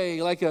some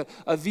way, like a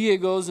Via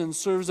goes and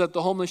serves at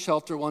the homeless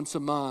shelter once a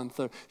month.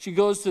 Or she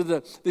goes to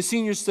the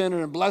senior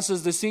center and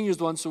blesses the seniors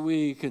once a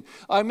week. And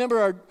I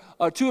remember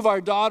our 2 of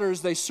our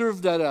daughters, they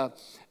served at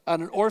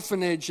an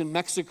orphanage in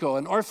Mexico,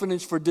 an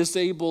orphanage for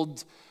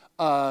disabled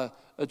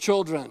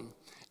children.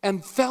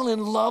 and fell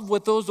in love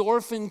with those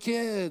orphan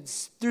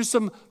kids. There's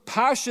some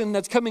passion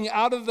that's coming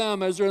out of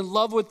them as they're in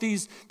love with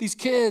these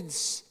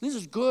kids. This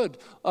is good.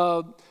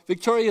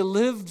 Victoria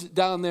lived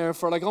down there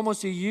for like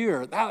almost a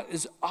year. That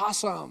is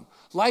awesome.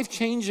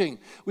 Life-changing.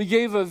 We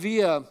gave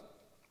Avia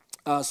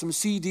some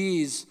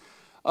CDs.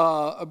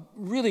 A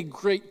really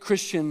great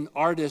Christian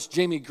artist,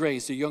 Jamie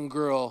Grace, a young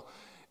girl.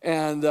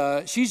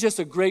 And she's just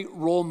a great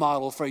role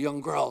model for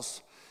young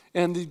girls.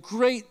 And the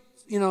great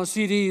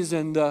CDs,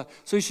 and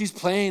so she's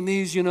playing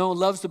these,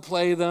 loves to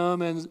play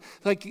them, and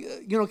like,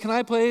 can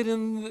I play it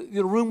in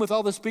the room with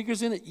all the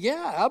speakers in it?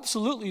 Yeah,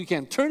 absolutely you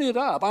can. Turn it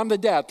up. I'm the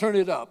dad. Turn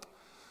it up.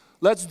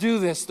 Let's do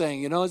this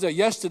thing, So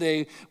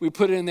yesterday we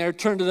put it in there,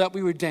 turned it up,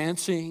 we were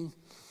dancing.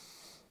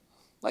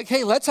 Like,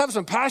 hey, let's have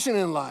some passion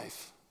in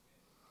life.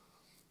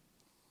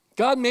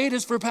 God made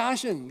us for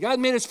passion. God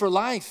made us for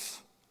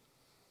life.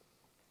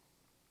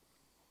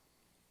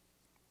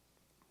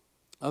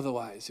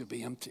 Otherwise, you'll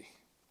be empty.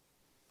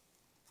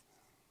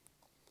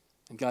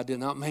 And God did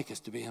not make us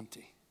to be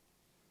empty.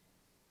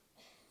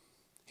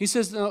 He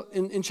says, now,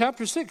 in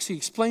chapter 6, he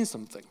explains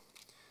something.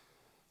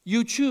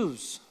 You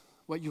choose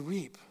what you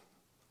reap.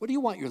 What do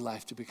you want your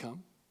life to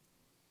become?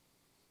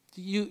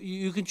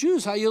 You can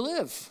choose how you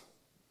live.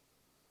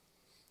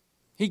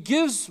 He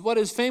gives what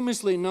is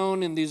famously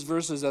known in these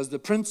verses as the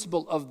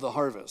principle of the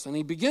harvest. And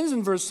he begins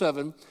in verse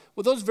 7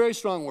 with those very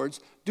strong words,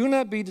 do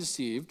not be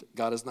deceived,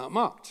 God is not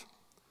mocked.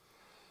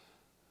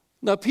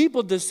 Now,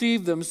 people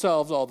deceive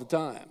themselves all the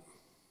time.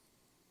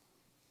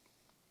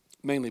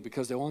 Mainly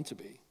because they want to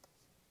be.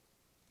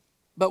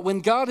 But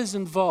when God is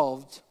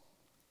involved,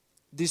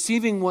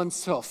 deceiving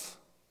oneself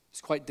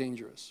is quite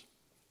dangerous.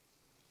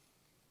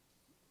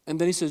 And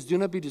then he says, do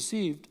not be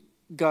deceived,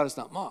 God is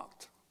not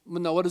mocked.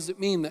 Now, what does it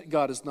mean that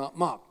God is not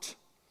mocked?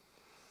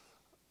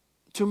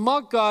 To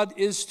mock God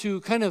is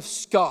to kind of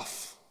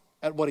scoff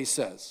at what he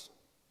says.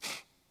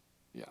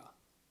 Yeah.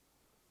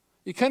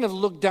 You kind of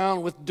look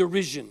down with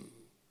derision.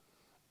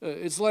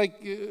 It's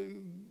like...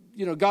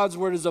 God's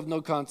word is of no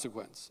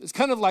consequence. It's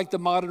kind of like the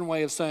modern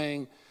way of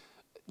saying,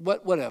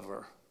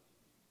 whatever.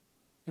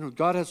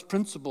 God has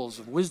principles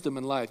of wisdom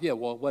in life. Yeah,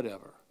 well,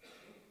 whatever.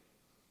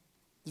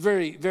 It's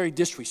very, very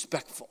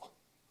disrespectful.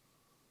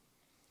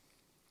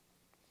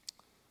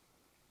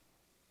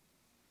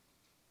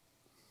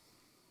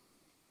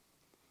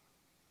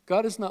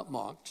 God is not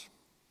mocked,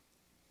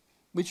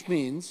 which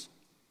means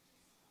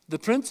the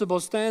principle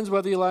stands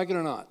whether you like it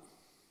or not.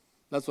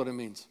 That's what it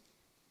means.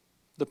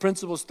 The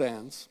principle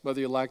stands, whether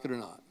you like it or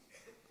not.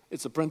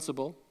 It's a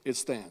principle, it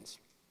stands.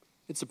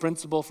 It's a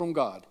principle from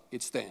God,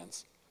 it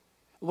stands.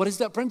 What is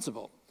that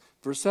principle?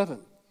 Verse 7.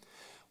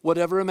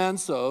 Whatever a man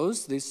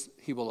sows, this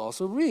he will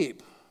also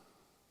reap.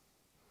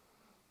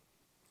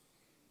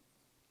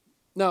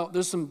 Now,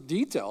 there's some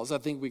details I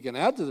think we can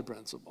add to the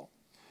principle.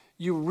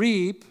 You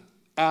reap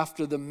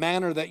after the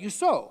manner that you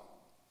sow.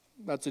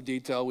 That's a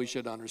detail we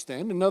should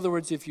understand. In other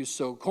words, if you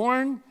sow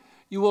corn,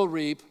 you will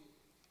reap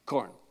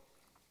corn.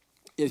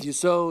 If you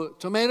sow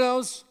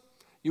tomatoes,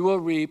 you will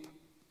reap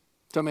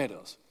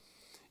tomatoes.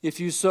 If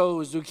you sow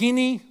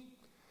zucchini,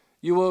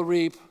 you will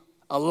reap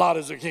a lot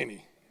of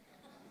zucchini.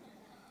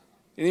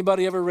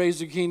 Anybody ever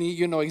raised zucchini?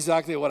 You know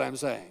exactly what I'm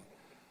saying.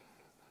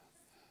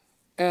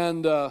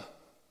 And I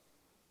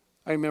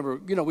remember,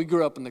 we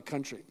grew up in the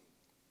country.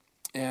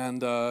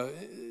 And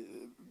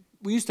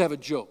we used to have a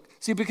joke.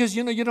 See, because,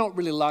 you don't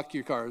really lock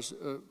your cars,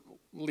 at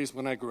least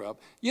when I grew up.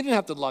 You didn't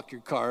have to lock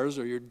your cars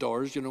or your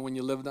doors, when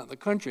you lived out in the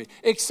country,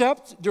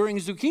 except during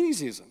zucchini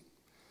season.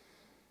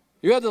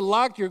 You had to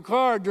lock your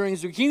car during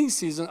zucchini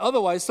season,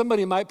 otherwise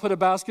somebody might put a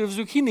basket of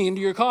zucchini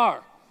into your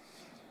car.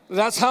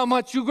 That's how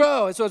much you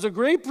grow. So it's a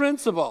great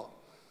principle.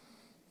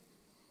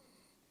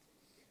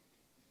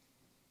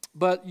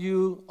 But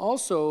you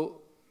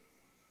also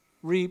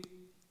reap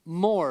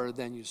more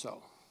than you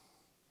sow.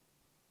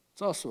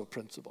 It's also a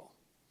principle.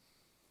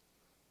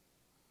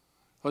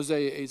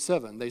 Hosea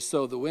 8:7, they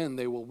sow the wind,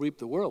 they will reap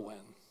the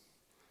whirlwind.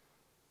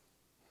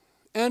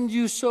 And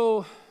you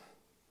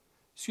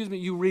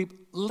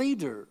reap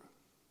later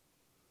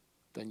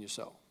than you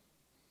sow.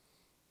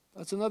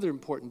 That's another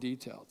important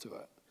detail to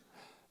it.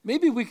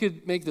 Maybe we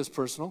could make this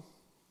personal.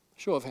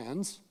 Show of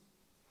hands.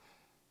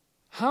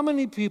 How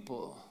many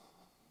people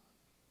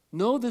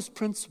know this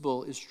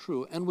principle is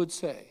true and would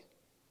say,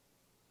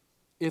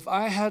 if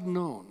I had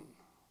known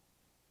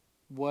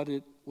what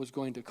it was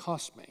going to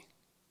cost me,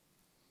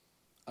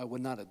 I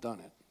would not have done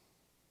it.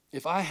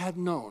 If I had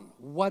known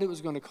what it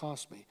was going to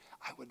cost me,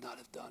 I would not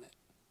have done it.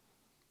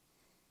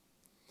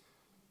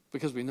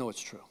 Because we know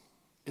it's true.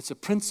 It's a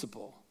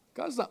principle.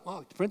 God's not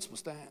mocked. The principle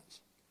stands.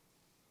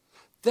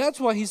 That's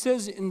why he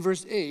says in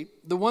verse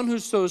 8, the one who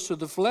sows to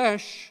the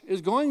flesh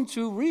is going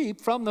to reap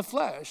from the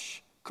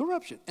flesh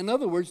corruption. In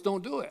other words,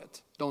 don't do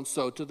it. Don't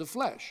sow to the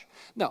flesh.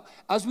 Now,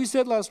 as we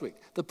said last week,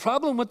 the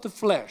problem with the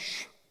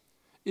flesh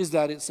is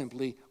that it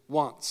simply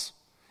wants.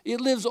 It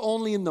lives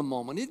only in the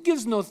moment. It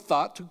gives no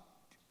thought to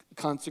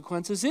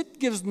consequences. It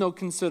gives no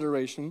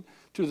consideration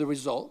to the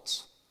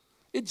results.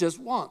 It just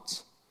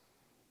wants.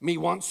 Me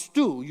wants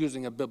stew,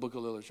 using a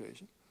biblical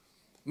illustration.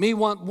 Me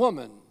want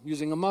woman,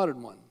 using a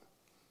modern one.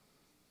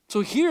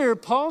 So here,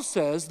 Paul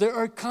says there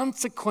are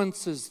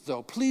consequences,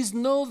 though. Please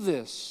know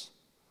this.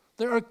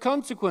 There are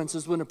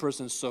consequences when a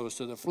person sows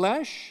to the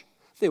flesh.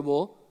 They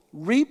will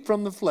reap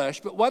from the flesh,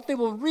 but what they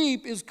will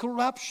reap is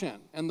corruption,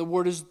 and the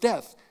word is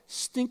death,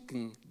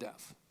 stinking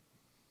death.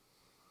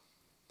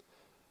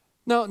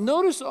 Now,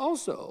 notice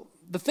also,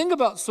 the thing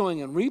about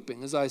sowing and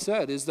reaping, as I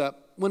said, is that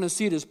when a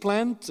seed is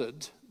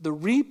planted, the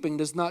reaping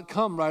does not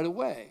come right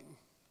away.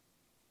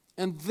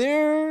 And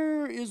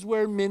there is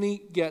where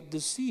many get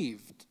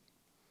deceived,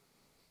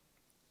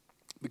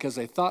 because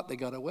they thought they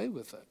got away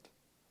with it.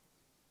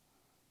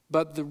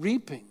 But the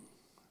reaping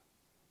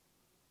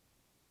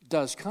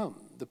does come.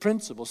 The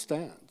principle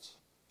stands.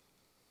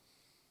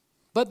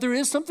 But there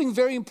is something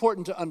very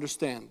important to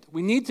understand.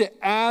 We need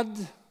to add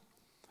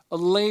a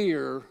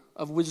layer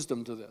of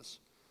wisdom to this.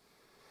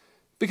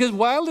 Because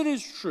while it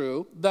is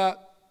true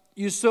that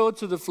you sow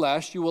to the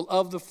flesh, you will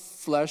of the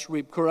flesh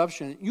reap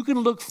corruption, you can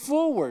look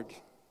forward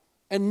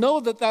and know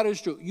that that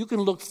is true. You can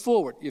look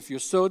forward. If you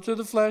sow to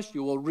the flesh,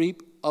 you will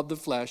reap of the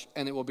flesh,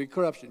 and it will be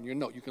corruption.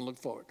 You can look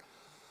forward.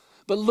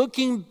 But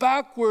looking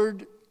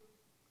backward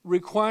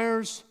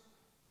requires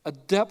a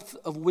depth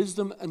of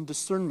wisdom and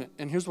discernment.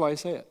 And here's why I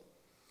say it.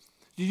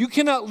 You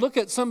cannot look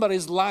at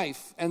somebody's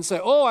life and say,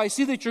 oh, I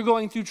see that you're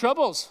going through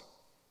troubles.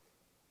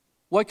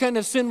 What kind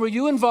of sin were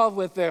you involved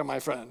with there, my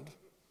friend?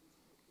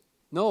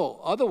 No,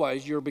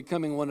 otherwise you're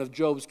becoming one of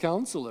Job's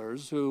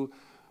counselors who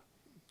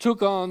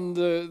took on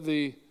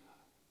the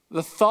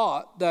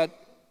thought that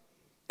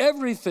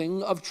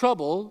everything of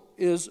trouble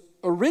is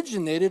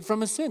originated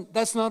from a sin.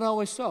 That's not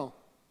always so.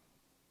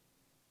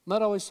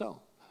 Not always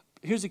so.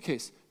 Here's the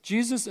case.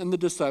 Jesus and the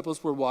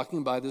disciples were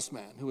walking by this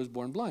man who was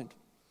born blind.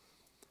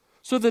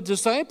 So the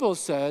disciples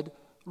said,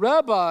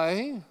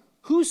 Rabbi,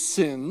 who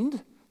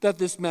sinned that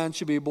this man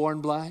should be born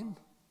blind?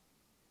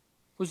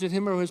 Was it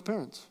him or his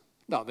parents?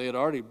 No, they had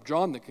already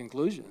drawn the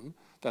conclusion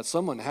that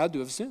someone had to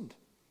have sinned.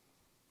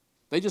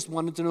 They just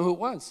wanted to know who it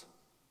was.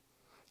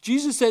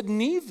 Jesus said,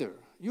 neither.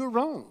 You're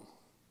wrong.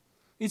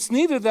 It's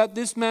neither that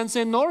this man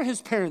sinned nor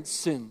his parents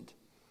sinned,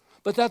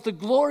 but that the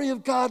glory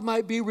of God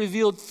might be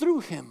revealed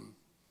through him.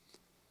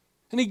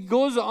 And he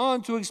goes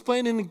on to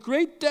explain in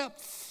great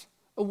depth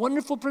a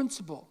wonderful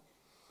principle.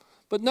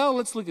 But now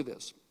let's look at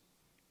this.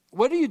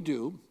 What do you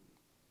do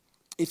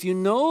if you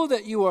know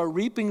that you are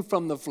reaping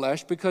from the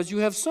flesh because you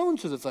have sown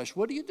to the flesh?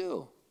 What do you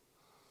do?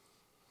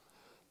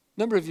 A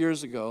number of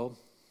years ago,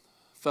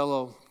 a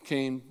fellow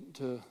came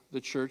to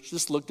the church,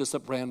 just looked us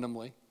up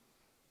randomly,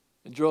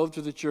 and drove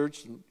to the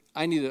church, and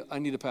I need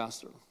a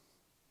pastor.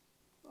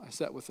 I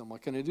sat with him.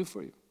 What can I do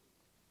for you?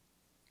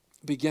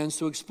 Begins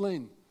to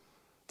explain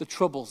the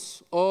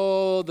troubles.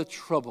 Oh, the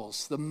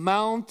troubles. The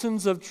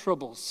mountains of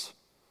troubles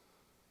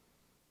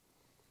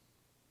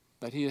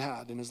that he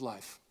had in his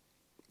life.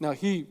 Now,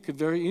 he could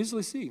very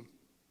easily see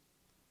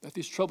that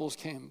these troubles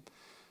came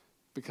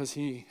because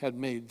he had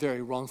made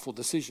very wrongful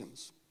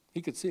decisions.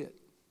 He could see it.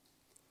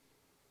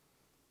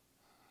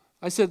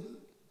 I said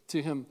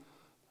to him,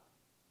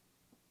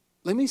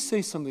 let me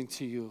say something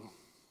to you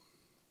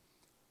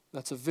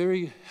that's a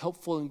very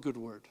helpful and good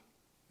word.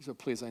 He said,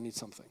 please, I need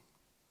something.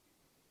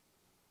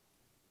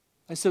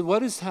 I said,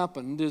 what has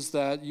happened is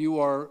that you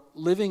are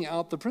living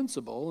out the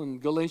principle in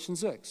Galatians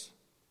 6.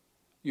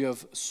 You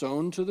have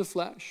sown to the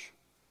flesh,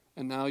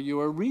 and now you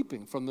are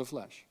reaping from the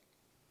flesh.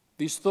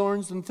 These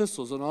thorns and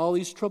thistles and all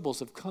these troubles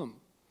have come.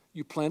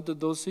 You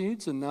planted those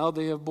seeds, and now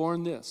they have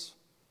borne this.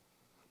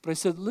 But I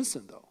said,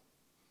 listen, though.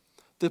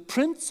 The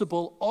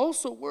principle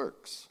also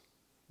works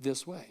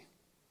this way.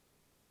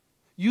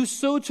 You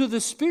sow to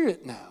the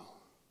Spirit now,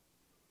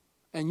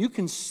 and you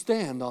can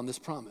stand on this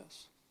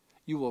promise.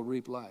 You will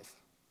reap life.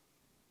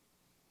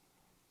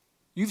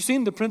 You've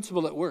seen the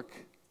principle at work.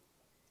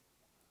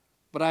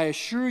 But I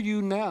assure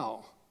you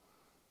now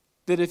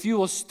that if you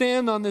will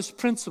stand on this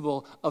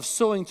principle of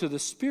sowing to the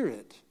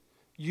Spirit,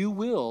 you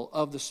will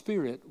of the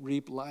Spirit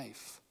reap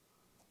life.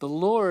 The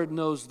Lord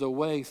knows the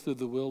way through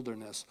the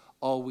wilderness.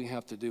 All we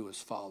have to do is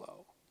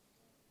follow.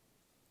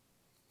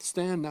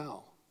 Stand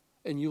now,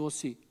 and you will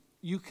see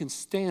you can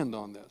stand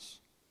on this.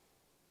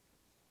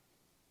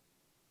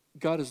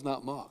 God is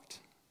not mocked.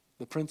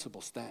 The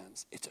principle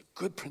stands. It's a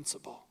good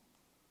principle.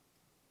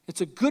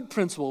 It's a good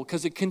principle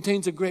because it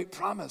contains a great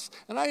promise.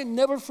 And I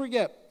never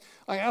forget,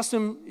 I asked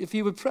him if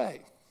he would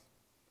pray.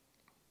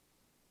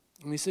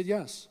 And he said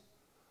yes.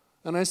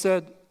 And I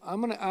said,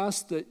 I'm going to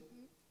ask that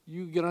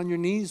you get on your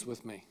knees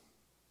with me.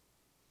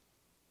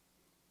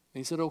 And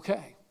he said,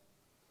 okay.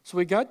 So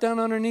we got down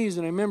on our knees,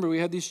 and I remember we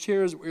had these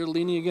chairs we were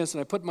leaning against,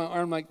 and I put my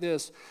arm like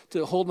this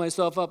to hold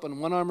myself up and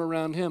one arm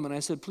around him, and I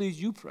said,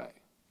 please, you pray.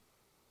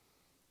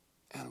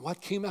 And what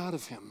came out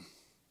of him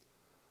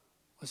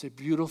was a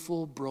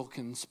beautiful,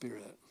 broken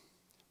spirit.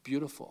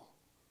 Beautiful,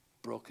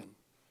 broken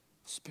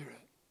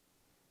spirit.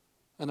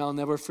 And I'll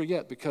never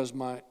forget, because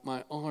my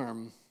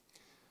arm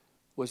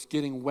was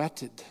getting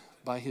wetted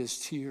by his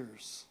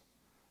tears.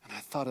 And I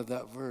thought of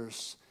that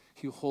verse,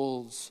 he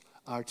holds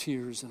our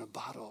tears in a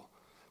bottle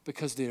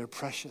because they are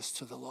precious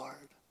to the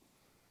Lord.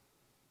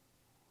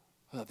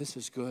 Oh, this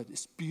is good.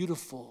 It's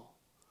beautiful.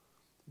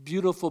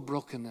 Beautiful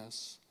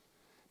brokenness.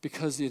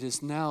 Because it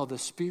is now the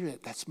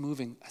Spirit that's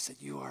moving. I said,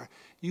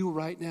 you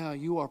right now,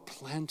 you are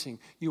planting,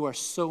 you are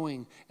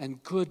sowing,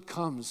 and good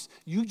comes.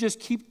 You just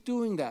keep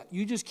doing that.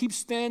 You just keep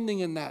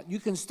standing in that.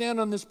 You can stand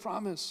on this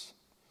promise.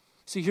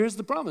 See, here's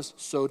the promise.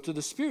 Sow to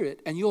the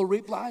Spirit, and you'll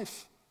reap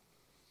life.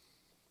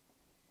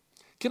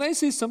 Can I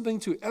say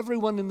something to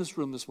everyone in this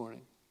room this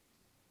morning?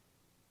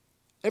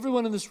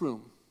 Everyone in this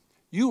room,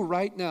 you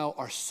right now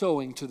are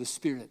sowing to the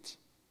Spirit.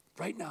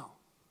 Right now.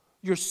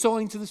 You're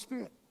sowing to the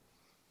Spirit.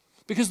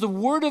 Because the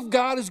Word of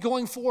God is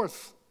going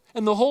forth.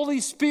 And the Holy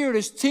Spirit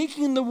is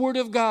taking the Word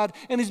of God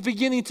and is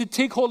beginning to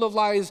take hold of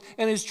lives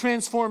and is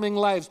transforming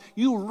lives.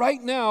 You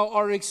right now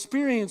are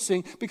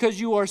experiencing, because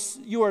you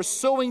are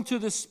sowing to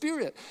the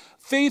Spirit.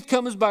 Faith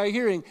comes by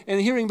hearing, and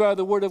hearing by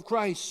the Word of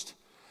Christ.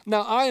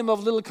 Now, I am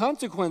of little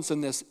consequence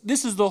in this.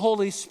 This is the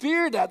Holy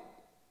Spirit at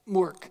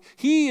work.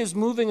 He is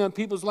moving on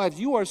people's lives.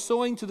 You are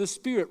sowing to the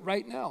Spirit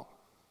right now.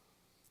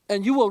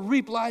 And you will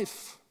reap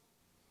life.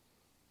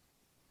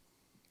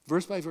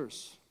 Verse by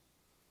verse,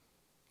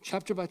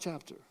 chapter by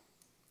chapter,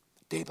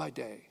 day by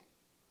day,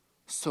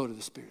 sow to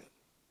the Spirit.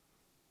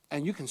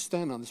 And you can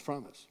stand on this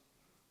promise.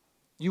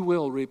 You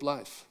will reap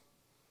life.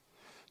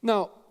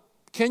 Now,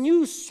 can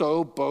you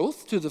sow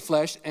both to the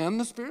flesh and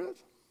the Spirit?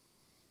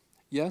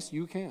 Yes,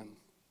 you can.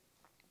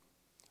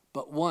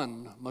 But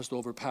one must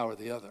overpower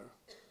the other.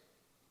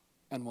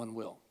 And one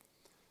will.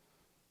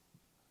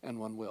 And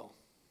one will.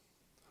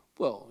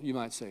 Well, you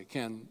might say,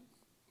 can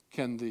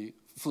the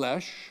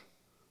flesh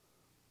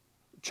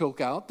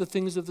choke out the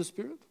things of the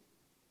Spirit?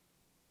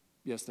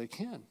 Yes, they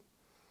can.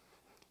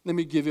 Let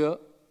me give you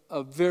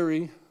a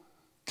very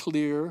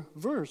clear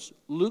verse.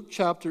 Luke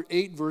chapter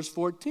 8, verse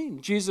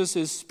 14. Jesus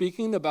is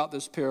speaking about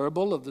this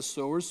parable of the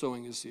sower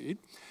sowing his seed.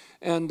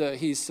 And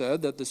he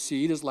said that the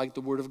seed is like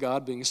the word of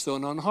God being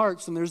sown on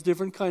hearts, and there's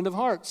different kind of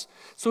hearts.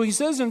 So he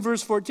says in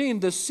verse 14,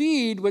 the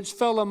seed which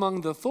fell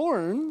among the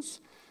thorns,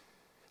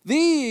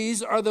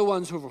 these are the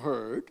ones who've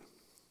heard.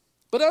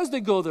 But as they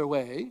go their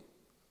way,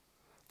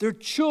 they're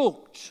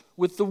choked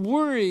with the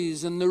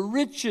worries and the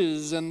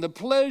riches and the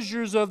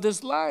pleasures of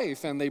this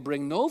life, and they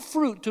bring no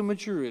fruit to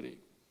maturity.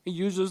 He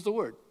uses the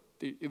word.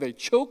 They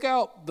choke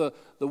out the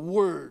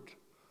word,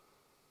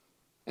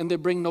 and they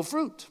bring no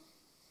fruit.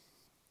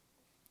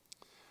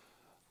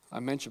 I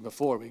mentioned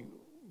before, we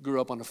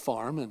grew up on a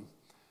farm, and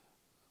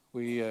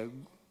we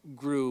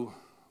grew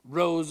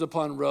rows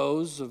upon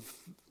rows of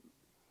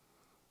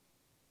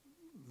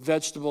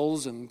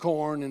vegetables and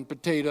corn and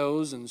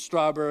potatoes and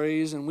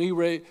strawberries, and we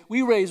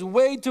raised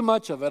way too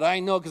much of it. I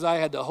know, because I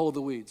had to hoe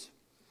the weeds.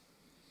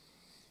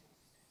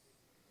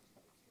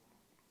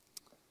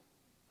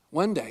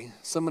 One day,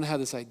 someone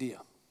had this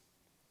idea.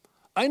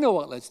 I know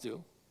what let's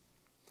do.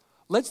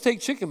 Let's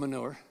take chicken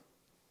manure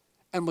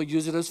and we'll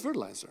use it as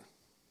fertilizer.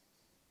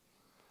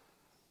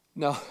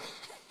 Now,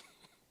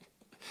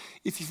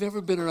 if you've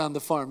ever been around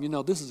the farm, you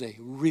know this is a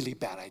really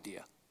bad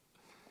idea.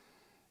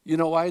 You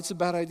know why it's a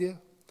bad idea?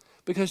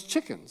 Because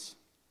chickens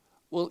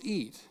will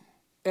eat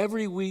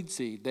every weed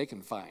seed they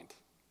can find.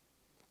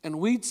 And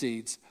weed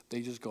seeds,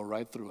 they just go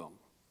right through them.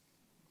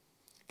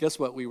 Guess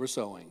what we were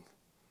sowing?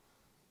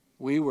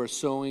 We were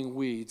sowing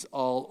weeds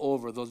all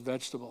over those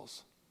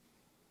vegetables.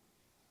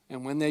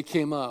 And when they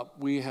came up,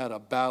 we had a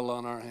battle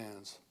on our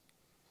hands.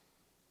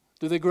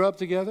 Do they grow up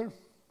together?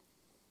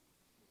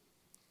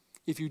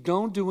 If you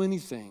don't do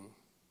anything,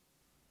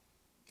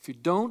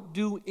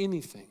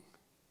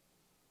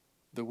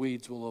 the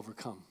weeds will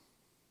overcome.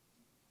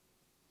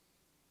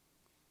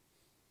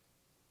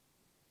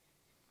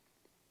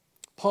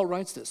 Paul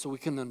writes this so we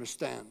can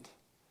understand.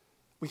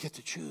 We get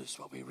to choose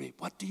what we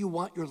reap. What do you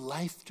want your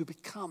life to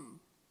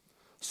become?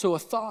 Sow a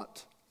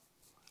thought,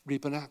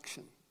 reap an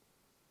action.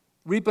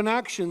 Reap an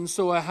action,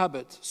 sow a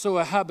habit. Sow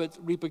a habit,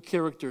 reap a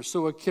character.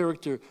 Sow a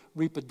character,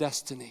 reap a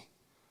destiny.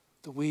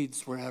 The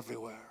weeds were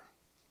everywhere.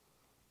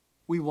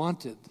 We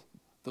wanted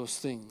those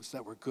things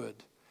that were good.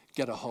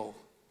 Get a hoe.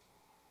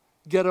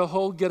 Get a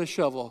hoe, get a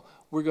shovel.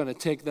 We're going to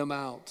take them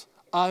out.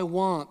 I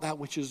want that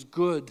which is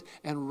good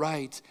and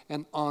right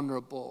and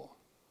honorable.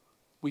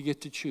 We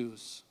get to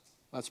choose.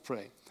 Let's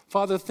pray.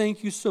 Father,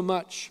 thank you so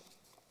much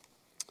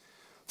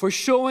for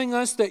showing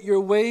us that your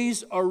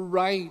ways are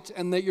right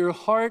and that your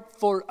heart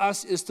for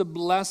us is to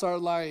bless our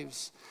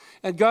lives.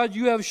 And God,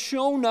 you have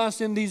shown us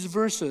in these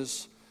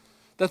verses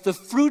that the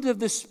fruit of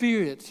the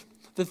Spirit,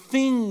 the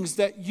things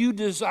that you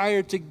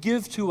desire to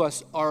give to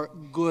us, are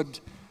good.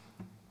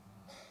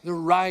 They're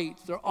right,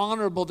 they're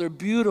honorable, they're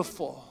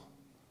beautiful.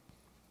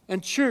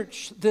 And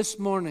church, this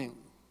morning,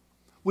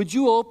 would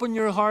you open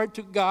your heart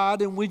to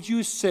God, and would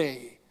you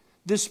say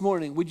this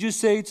morning, would you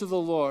say to the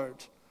Lord,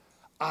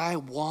 I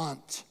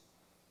want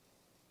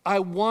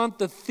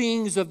the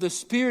things of the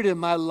Spirit in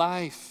my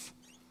life.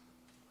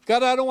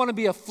 God, I don't want to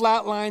be a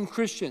flatline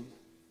Christian.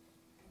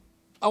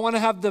 I want to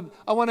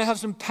have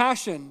some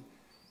passion.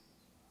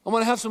 I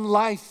want to have some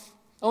life.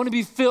 I want to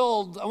be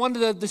filled. I want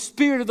the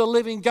Spirit of the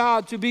living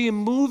God to be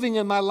moving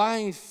in my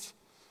life.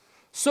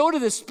 Sow to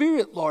the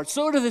Spirit, Lord.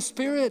 Sow to the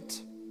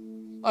Spirit.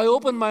 I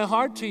open my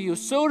heart to you.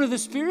 Sow to the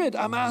Spirit.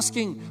 I'm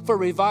asking for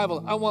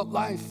revival. I want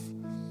life.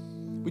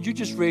 Would you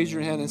just raise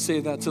your hand and say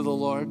that to the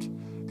Lord?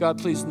 God,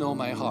 please know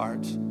my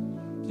heart.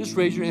 Just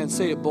raise your hand.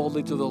 Say it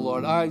boldly to the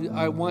Lord.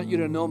 I want you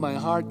to know my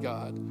heart,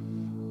 God.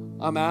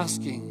 I'm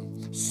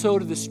asking. Sow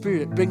to the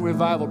Spirit. Bring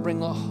revival. Bring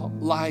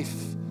life.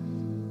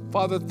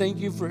 Father, thank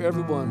you for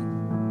everyone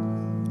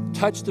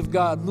touched of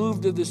God,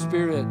 moved of the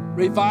Spirit.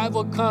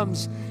 Revival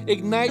comes.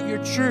 Ignite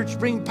your church.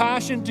 Bring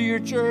passion to your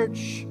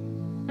church.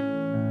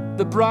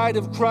 The bride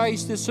of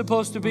Christ is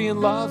supposed to be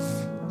in love.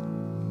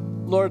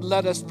 Lord,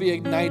 let us be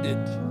ignited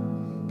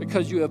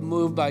because you have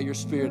moved by your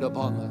Spirit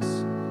upon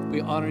us.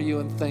 We honor you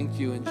and thank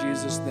you in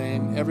Jesus'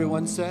 name.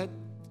 Everyone said?